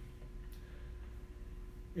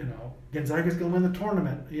 you know, Gonzaga's going to win the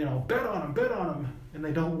tournament, you know, bet on them, and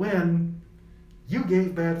they don't win, you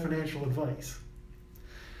gave bad financial advice.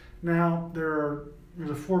 Now, there's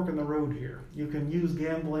a fork in the road here. You can use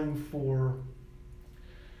gambling for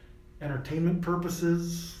entertainment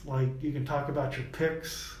purposes, like you can talk about your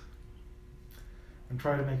picks and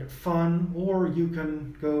try to make it fun, or you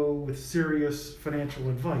can go with serious financial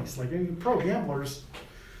advice. Like pro gamblers,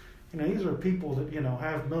 you know, these are people that, you know,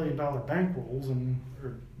 have $1 million bankrolls and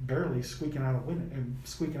are barely squeaking out a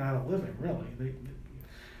living. Really,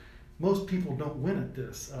 most people don't win at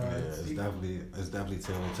this. It's definitely tailored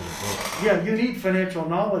to the book. Yeah, you need financial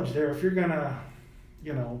knowledge there if you're gonna,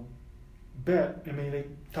 you know, bet. I mean, they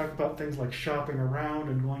talk about things like shopping around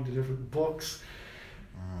and going to different books.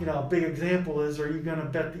 You know, a big example is: are you going to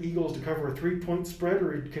bet the Eagles to cover a 3-point spread,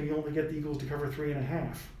 or can you only get the Eagles to cover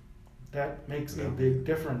 3.5? That makes a big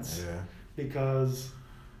difference because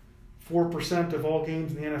 4% of all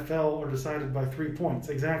games in the NFL are decided by 3 points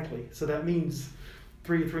exactly. So that means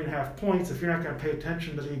 3.5 points. If you're not going to pay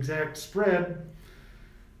attention to the exact spread,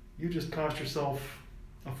 you just cost yourself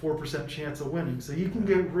a 4% chance of winning. So you can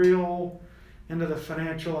get real into the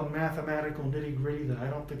financial and mathematical nitty-gritty that I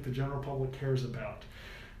don't think the general public cares about.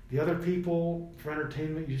 The other people, for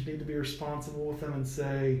entertainment, you just need to be responsible with them and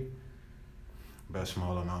say, bet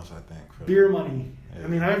small amounts, I think. Beer money. Yeah. I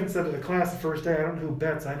mean, I even said to the class the first day, I don't know who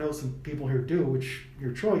bets. I know some people here do, which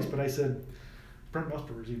your choice. But I said, Brent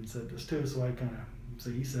Musburgers even said this too, so I kind of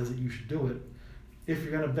say he says that you should do it. If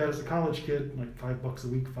you're going to bet as a college kid, like $5 a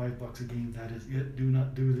week, $5 a game, that is it. Do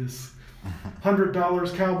not do this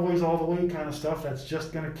 $100 Cowboys all the way kind of stuff. That's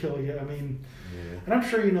just going to kill you. I mean, and I'm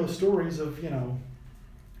sure you know stories of, you know,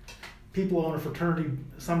 people own a fraternity,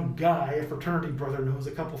 some guy, a fraternity brother, knows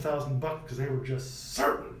a couple $1,000 because they were just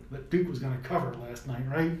certain that Duke was going to cover last night,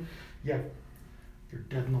 right? Yeah, you're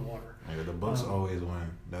dead in the water. Yeah, the books always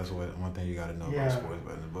win. That's one thing you got to know about sports,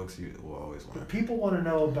 but in the books you will always win. But people want to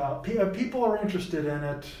know about, people are interested in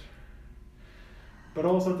it, but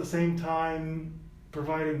also at the same time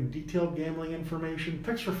providing detailed gambling information.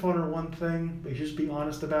 Picks for fun are one thing, but you should just be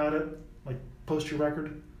honest about it, like post your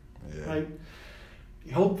record, right?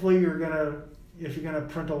 Hopefully if you're gonna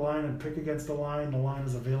print a line and pick against the line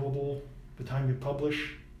is available the time you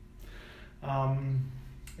publish.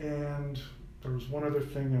 And there was one other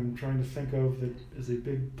thing I'm trying to think of that is a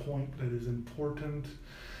big point that is important.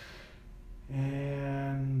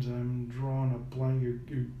 And I'm drawing a blank.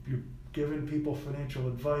 You're giving people financial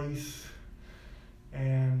advice,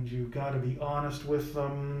 and you've got to be honest with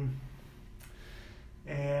them.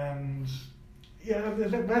 And yeah,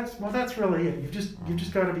 that's really it. You've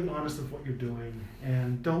just got to be honest with what you're doing,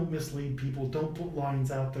 and don't mislead people. Don't put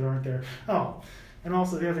lines out that aren't there. Oh, and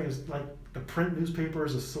also the other thing is, like, the print newspaper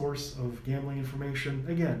is a source of gambling information.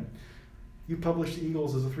 Again, you publish the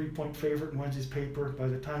Eagles as a 3-point favorite in Wednesday's paper. By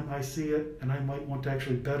the time I see it, and I might want to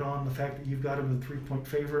actually bet on the fact that you've got them as a 3-point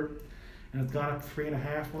favorite, and it's gone up to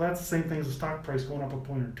 3.5. Well, that's the same thing as the stock price going up a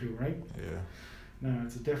point or two, right? Yeah. No,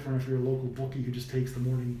 it's different if you're a local bookie who just takes the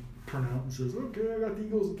morning printout and says, okay, I got the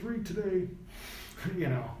Eagles at 3 today. You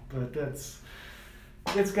know, but it's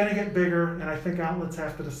going to get bigger, and I think outlets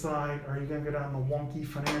have to decide, are you going to go down the wonky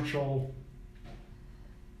financial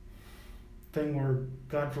thing where,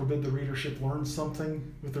 God forbid, the readership learns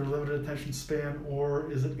something with their limited attention span,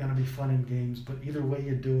 or is it going to be fun in games? But either way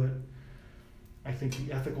you do it, I think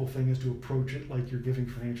the ethical thing is to approach it like you're giving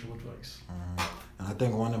financial advice. And I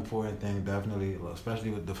think one important thing, definitely, especially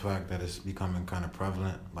with the fact that it's becoming kind of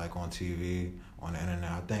prevalent, like on TV, on the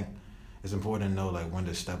internet, I think it's important to know like when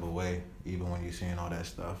to step away, even when you're seeing all that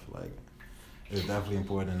stuff. Like, it's definitely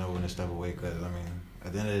important to know when to step away, because I mean,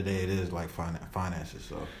 at the end of the day, it is like finances.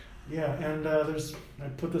 So yeah, and I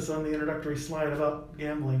put this on the introductory slide about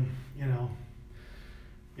gambling. You know,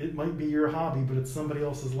 it might be your hobby, but it's somebody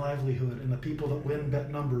else's livelihood, and the people that win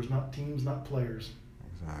bet numbers, not teams, not players.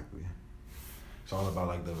 Exactly. It's all about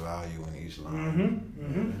like the value in each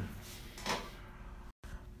line. Yeah.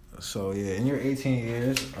 So yeah, in your 18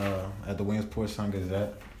 years at the Williamsport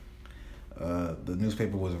Sun-Gazette, the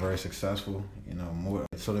newspaper was very successful. You know,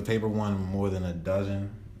 so the paper won more than a dozen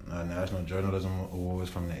National Journalism Awards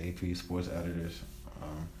from the AP Sports Editors,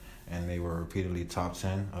 and they were repeatedly top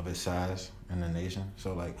 10 of its size in the nation.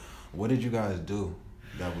 So like, what did you guys do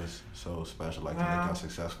that was so special, like to make y'all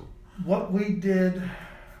successful? What we did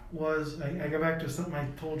was, I go back to something I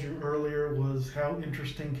told you earlier, was how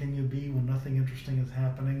interesting can you be when nothing interesting is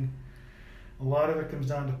happening? A lot of it comes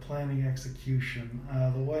down to planning execution.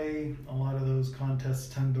 The way a lot of those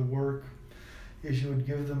contests tend to work is you would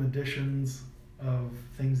give them editions of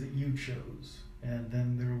things that you chose, and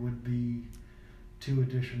then there would be 2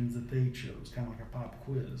 editions that they chose, kind of like a pop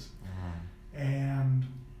quiz. And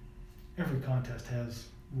every contest has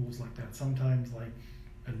rules like that. Sometimes, like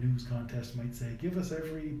a news contest might say, give us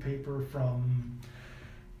every paper from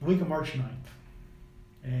the week of March 9th,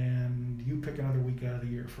 and you pick another week out of the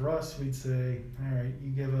year. For us, we'd say, all right, you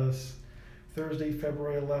give us Thursday,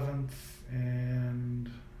 February 11th,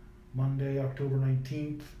 and Monday, October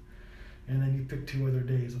 19th, and then you pick 2 other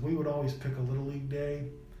days. We would always pick a Little League day.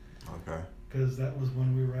 Okay. Because that was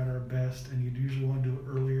when we were at our best, and you'd usually want to do it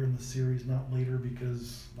earlier in the series, not later,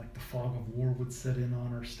 because like the fog of war would set in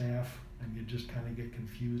on our staff, and you'd just kind of get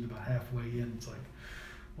confused about halfway in. It's like,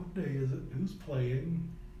 what day is it? Who's playing?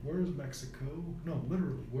 Where's Mexico? No,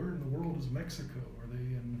 literally, where in the world is Mexico? Are they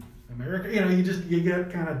in America? You know, you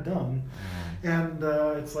get kind of dumb. And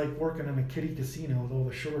it's like working in a kiddie casino with all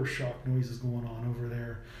the sugar shock noises going on over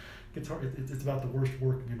there. It's hard. It's about the worst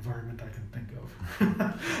working environment I can think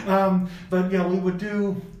of. But yeah,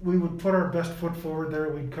 we would put our best foot forward there.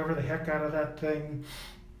 We'd cover the heck out of that thing.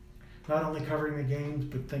 Not only covering the games,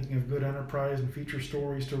 but thinking of good enterprise and feature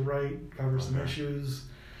stories to write, cover some issues.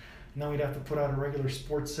 And then we'd have to put out a regular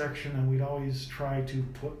sports section, and we'd always try to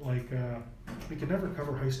put we could never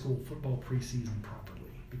cover high school football preseason properly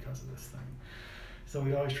because of this thing. So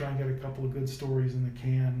we'd always try and get a couple of good stories in the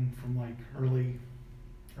can from like early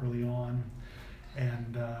on,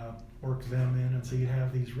 and work them in. And so you'd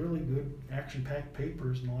have these really good action-packed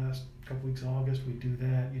papers in the last couple weeks of August. We'd do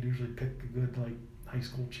that. You'd usually pick a good like high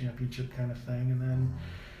school championship kind of thing. And then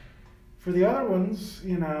for the other ones,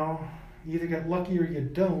 you know, you either get lucky or you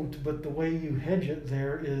don't, but the way you hedge it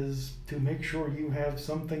there is to make sure you have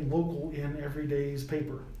something local in every day's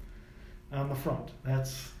paper on the front.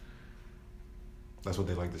 That's what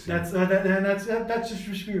they like to see. That's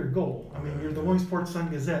just your goal. I mean, you're the Williamsport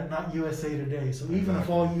Sun-Gazette, not USA Today. So even if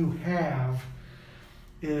all you have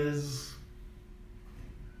is,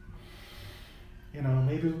 you know,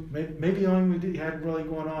 maybe all we had really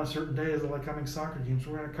going on a certain day is the like coming soccer games.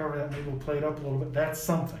 We're going to cover that. Maybe we'll play it up a little bit. That's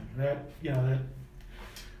something that you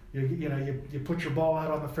put your ball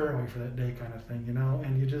out on the fairway for that day, kind of thing. You know,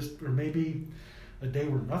 and or maybe a day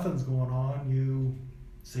where nothing's going on, you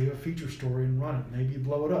save a feature story and run it. Maybe you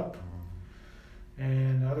blow it up.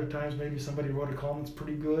 And other times, maybe somebody wrote a column that's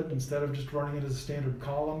pretty good. Instead of just running it as a standard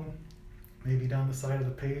column, maybe down the side of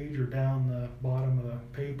the page or down the bottom of the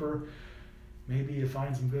paper, maybe you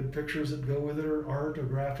find some good pictures that go with it, or art or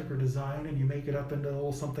graphic or design, and you make it up into a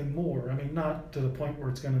little something more. I mean, not to the point where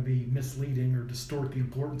it's going to be misleading or distort the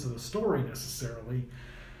importance of the story necessarily,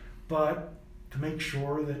 but to make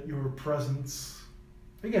sure that your presence,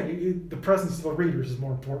 again, the presence of the readers is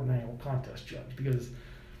more important than any contest judge, because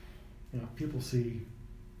people see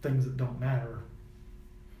things that don't matter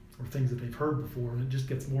or things that they've heard before, and it just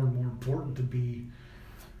gets more and more important to be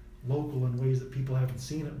local in ways that people haven't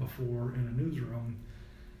seen it before in a newsroom.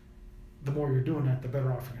 The more you're doing that, the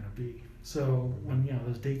better off you're going to be. So when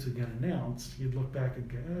those dates would get announced, you'd look back and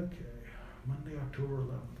go, okay, Monday, October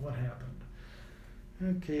 11th, what happened?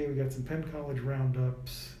 Okay, we got some Penn College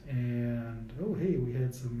roundups, and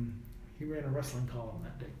he ran a wrestling column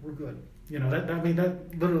that day. We're good.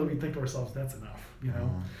 That literally we think to ourselves, that's enough,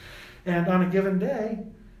 And on a given day,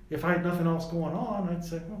 if I had nothing else going on, I'd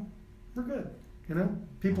say, well, we're good. You know,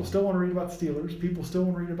 people still want to read about Steelers. People still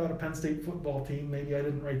want to read about a Penn State football team. Maybe I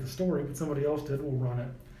didn't write the story, but somebody else did. We'll run it.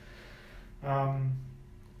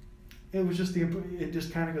 It was just it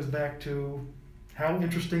just kind of goes back to how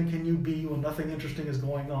interesting can you be when nothing interesting is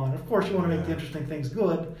going on. Of course, you want to make the interesting things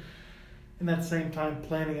good. And at the same time,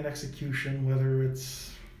 planning and execution, whether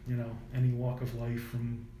it's, you know, any walk of life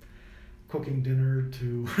from cooking dinner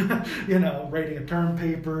to, you know, writing a term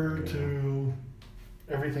paper to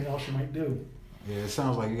everything else you might do. Yeah, it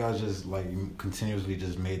sounds like you guys just like you continuously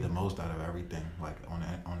just made the most out of everything, like on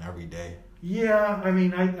every day. Yeah, I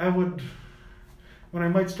mean, I would, when I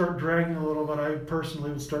might start dragging a little bit, I personally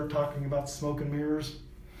would start talking about smoke and mirrors.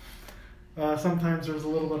 Sometimes there's a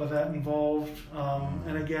little bit of that involved.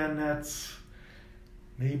 And again, that's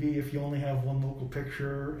maybe if you only have one local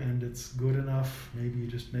picture and it's good enough, maybe you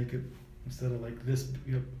just make it, instead of like this,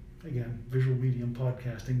 you know, again, visual medium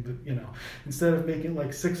podcasting, but you know, instead of making it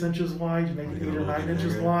like 6 inches wide, you make it 8 or 9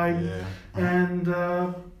 inches wide. Yeah. And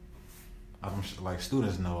I'm like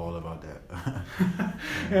students know all about that.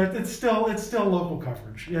 it's still local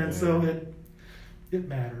coverage, and so it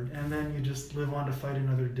mattered. And then you just live on to fight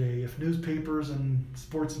another day. If newspapers and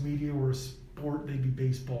sports media were a sport, they'd be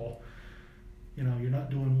baseball. You know, you're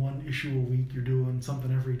not doing one issue a week. You're doing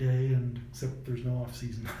something every day, and except there's no off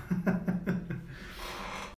season.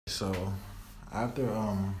 So, after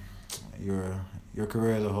your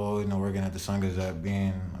career as a whole, you know, working at the Sun Gazette,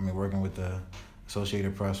 working with the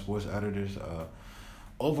Associated Press sports editors,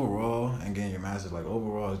 overall, and getting your master's, like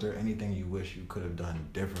overall, is there anything you wish you could have done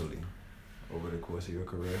differently over the course of your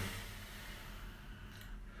career?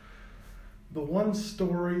 The one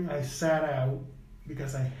story I sat out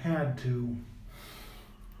because I had to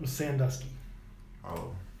was Sandusky.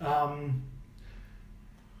 Oh.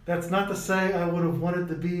 That's not to say I would have wanted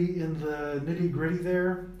to be in the nitty-gritty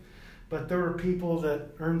there, but there were people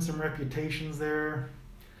that earned some reputations there.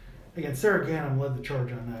 Again, Sarah Ganem led the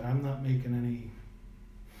charge on that. I'm not making any.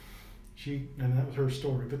 And that was her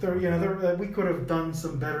story. But we could have done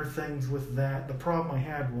some better things with that. The problem I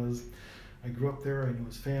had was, I grew up there. I knew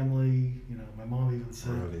his family. You know, my mom even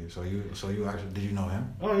said. Really? So you actually, did you know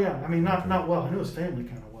him? Oh yeah. I mean, not well. I knew his family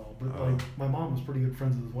kind of well, but like my mom was pretty good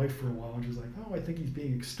friends with his wife for a while, and she was like, "Oh, I think he's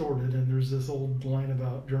being extorted." And there's this old line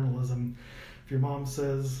about journalism: if your mom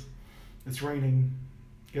says it's raining,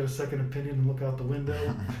 get a second opinion and look out the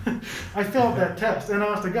window. I failed that test, and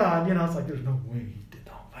honest to God, you know, it's like there's no way he did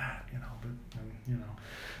all that, you know.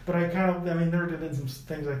 But I there have been some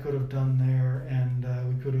things I could have done there, and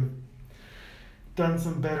we could have done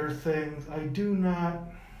some better things. I do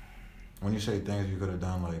not. When you say things you could have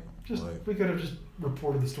done, we could have just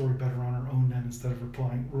reported the story better on our own end instead of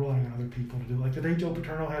relying on other people to do. Like the day Joe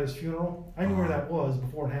Paterno had his funeral, I knew where that was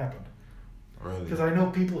before it happened. Really? Because I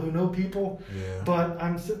know people who know people, but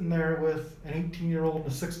I'm sitting there with an 18-year-old and a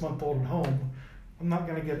 6-month-old at home. I'm not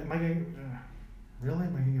going to get, am I going to get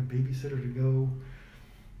a babysitter to go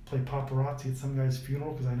play paparazzi at some guy's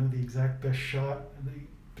funeral because I know the exact best shot?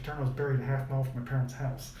 Paterno's buried a half mile from my parents'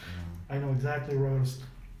 house. I know exactly where I was.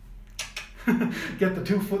 Get the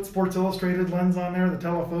 2-foot Sports Illustrated lens on there, the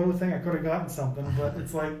telephoto thing, I could have gotten something, but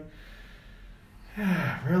it's like,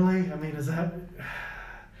 really? I mean, is that...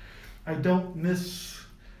 I don't miss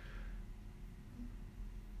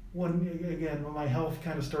when my health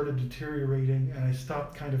kind of started deteriorating and I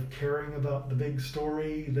stopped kind of caring about the big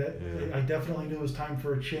story, that I definitely knew it was time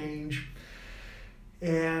for a change.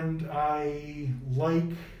 And I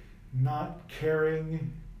like not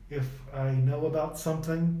caring if I know about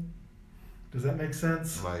something. Does that make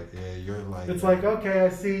sense? You're like... It's like, okay, I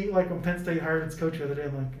see, like when Penn State hired its coach the other day,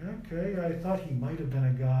 I'm like, okay, I thought he might have been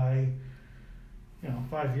a guy,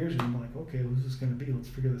 5 years ago. I'm like, okay, who's this going to be? Let's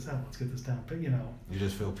figure this out. Let's get this down. But, You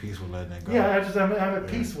just feel peace with letting it go. Yeah, I'm at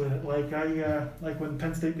peace with it. Like, like when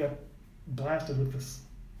Penn State got blasted with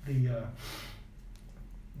the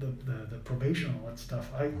probation and all that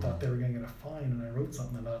stuff, I thought they were going to get a fine, and I wrote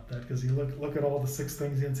something about that because you look at all the 6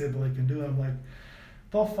 things the NCAA can do, and I'm like,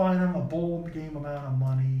 they'll fine them a bowl game amount of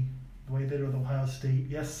money, the way they did with Ohio State.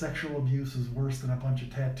 Yes, sexual abuse is worse than a bunch of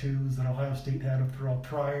tattoos that Ohio State had up throughout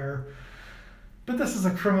prior. But this is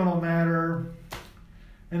a criminal matter.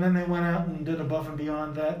 And then they went out and did above and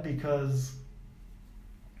beyond that because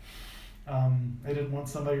they didn't want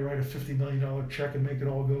somebody to write a $50 million check and make it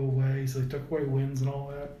all go away. So they took away wins and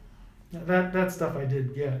all that. That stuff I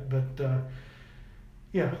did get. But,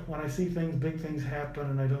 when I see big things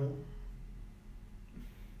happen and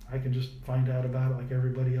I can just find out about it like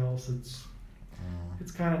everybody else. It's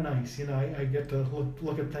kind of nice. I get to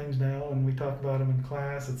look at things now, and we talk about them in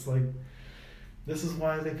class. It's like, this is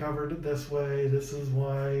why they covered it this way. This is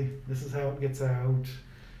how it gets out.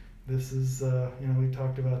 This is, we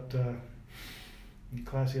talked about in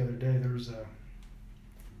class the other day. There's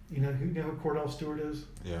you know who Cordell Stewart is?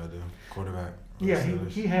 Yeah, I do. Quarterback. Yeah,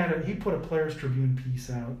 he put a Players Tribune piece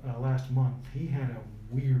out last month. He had a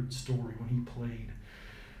weird story when he played.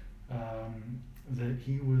 That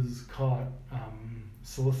he was caught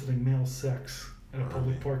soliciting male sex at a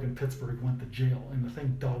public park in Pittsburgh, went to jail, and the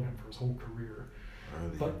thing dogged him for his whole career.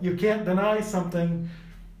 Really? But you can't deny something.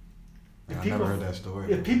 I never heard that story.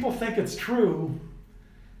 If people think it's true,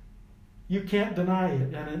 you can't deny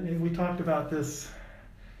it. And we talked about this.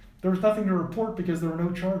 There was nothing to report because there were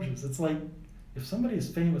no charges. It's like if somebody as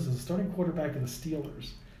famous as a starting quarterback of the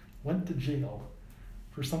Steelers went to jail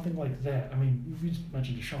for something like that. I mean, we just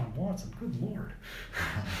mentioned Deshaun Watson. Good Lord.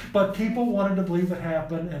 But people wanted to believe it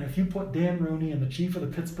happened, and if you put Dan Rooney and the chief of the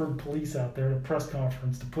Pittsburgh police out there at a press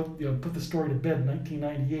conference to put the story to bed in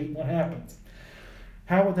 1998, what happens?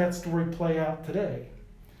 How would that story play out today?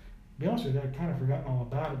 To be honest with you, I'd kind of forgotten all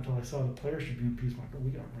about it until I saw the Players Tribune piece. I'm like, oh,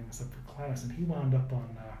 we got to bring this up for class. And he wound up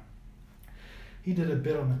on, he did a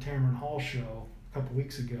bit on the Tamron Hall show a couple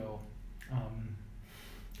weeks ago,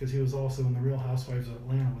 because he was also in the Real Housewives of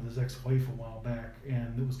Atlanta with his ex-wife a while back,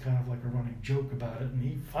 and it was kind of like a running joke about it. And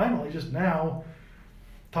he finally just now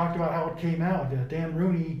talked about how it came out. Dan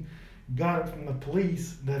Rooney got it from the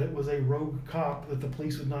police that it was a rogue cop that the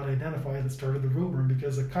police would not identify that started the rumor. And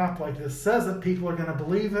because a cop like this says it, people are going to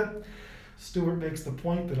believe it. Stewart makes the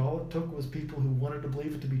point that all it took was people who wanted to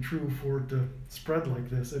believe it to be true for it to spread like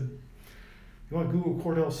this. If you want to Google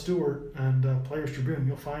Cordell Stewart and Players Tribune,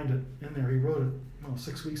 you'll find it in there. He wrote it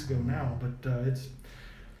 6 weeks ago now, but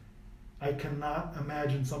I cannot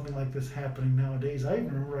imagine something like this happening nowadays. I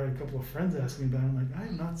even remember I had a couple of friends ask me about it. I'm like, I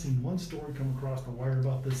have not seen one story come across the wire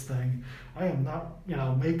about this thing. I am not,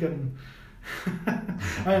 making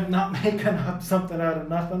I am not making up something out of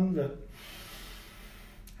nothing. But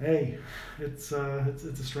hey, it's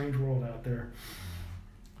a strange world out there.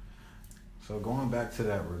 So going back to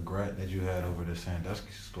that regret that you had over the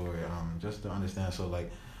Sandusky story, just to understand, so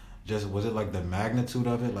like, just was it like the magnitude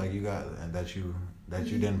of it, like you got, and that you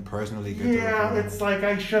didn't personally get? Yeah, it's like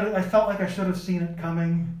I felt like I should have seen it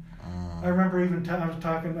coming. I remember even I've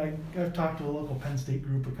talked to a local Penn State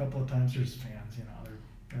group a couple of times. There's fans,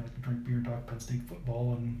 they like to drink beer and talk Penn State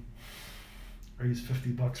football and raise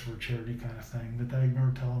 $50 for a charity kind of thing. But I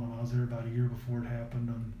remember telling them I was there about a year before it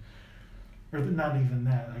happened, or not even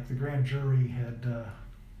that. Like the grand jury had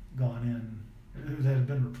gone in. That had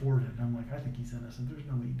been reported. And I'm like, I think he's innocent. There's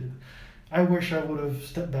no way he did it. I wish I would have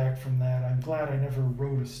stepped back from that. I'm glad I never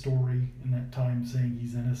wrote a story in that time saying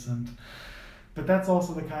he's innocent. But that's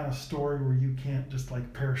also the kind of story where you can't just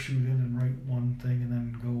like parachute in and write one thing and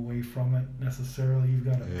then go away from it necessarily. You've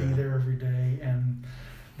got to be there every day. And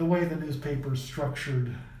the way the newspaper's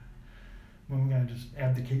structured, when we got to just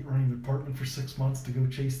abdicate running the department for 6 months to go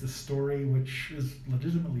chase this story, which is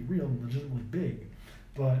legitimately real and legitimately big.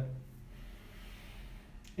 But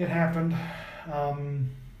it happened.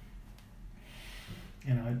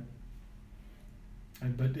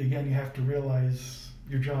 But again, you have to realize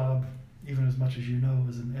your job, even as much as you know,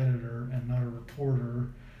 as an editor and not a reporter.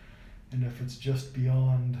 And if it's just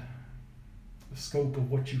beyond the scope of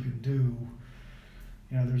what you can do,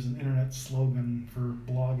 there's an internet slogan for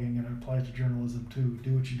blogging, and it applies to journalism too.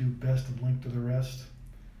 Do what you do best and link to the rest.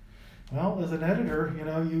 Well, as an editor,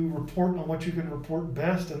 you report on what you can report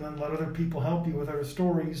best, and then let other people help you with other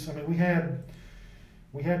stories. I mean, we had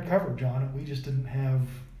coverage on it. We just were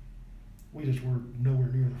nowhere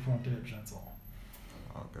near the front edge. That's all.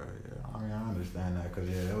 Okay, yeah. I mean, I understand that because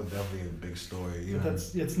that was definitely a big story. But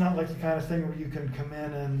it's not like the kind of thing where you can come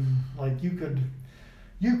in and like you could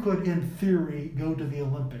in theory go to the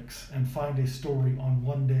Olympics and find a story on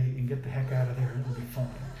one day and get the heck out of there, and it would be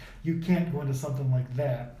fine. You can't go into something like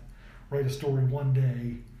that, write a story one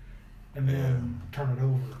day, and then turn it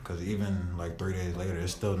over. Because even like 3 days later,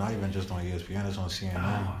 it's still not even just on ESPN; it's on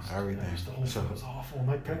CNN. Everything. The whole thing was awful.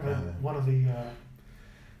 One of the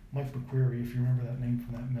Mike McQuarrie, if you remember that name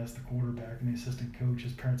from that mess, the quarterback and the assistant coach.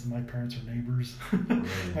 His parents and my parents are neighbors. Really?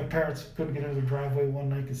 My parents couldn't get into the driveway one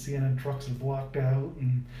night because CNN trucks were blocked out,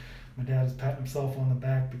 and my dad was patting himself on the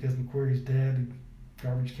back because McQuarrie's dad.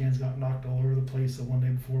 Garbage cans got knocked all over the place, so one day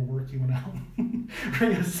before work he went out and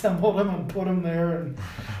reassembled them and put them there. And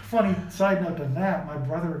funny side note to that, my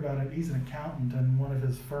brother he's an accountant, and one of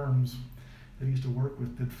his firms that he used to work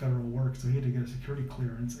with did federal work, so he had to get a security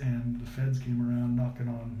clearance, and the feds came around knocking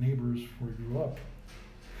on neighbors before he grew up.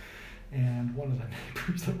 And one of the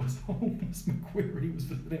neighbors that was home was McQuarrie. He was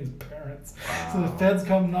visiting his parents. Wow. So the feds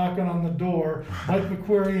come knocking on the door. Mike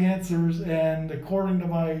McQuarrie answers, and according to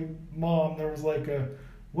my mom, there was like a,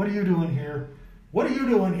 "What are you doing here?" "What are you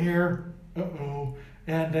doing here?" Uh-oh.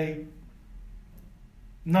 And they,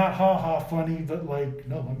 not ha-ha funny, but like,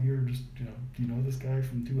 "No, I'm here just, do you know this guy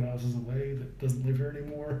from 2 houses away that doesn't live here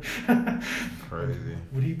anymore?" Crazy.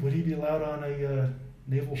 Would he be allowed on a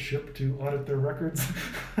naval ship to audit their records?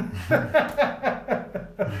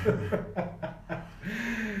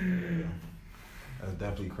 That's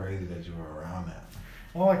definitely crazy that you were around that.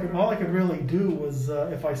 All I could really do was,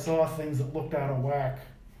 if I saw things that looked out of whack,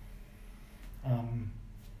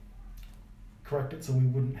 correct it so we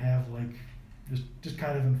wouldn't have just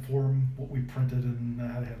kind of inform what we printed and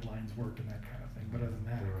how the headlines worked and that kind of thing. But other than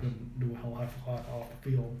that, I couldn't do a hell of a lot off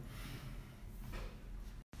the field.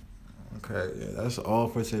 Okay, yeah, that's all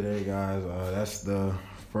for today, guys. That's the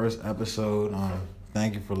first episode.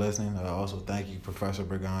 Thank you for listening. Also, thank you, Professor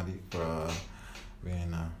Brigandi, for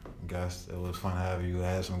being a guest. It was fun to have you. You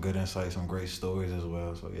had some good insights, some great stories as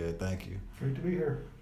well. So, yeah, thank you. Great to be here.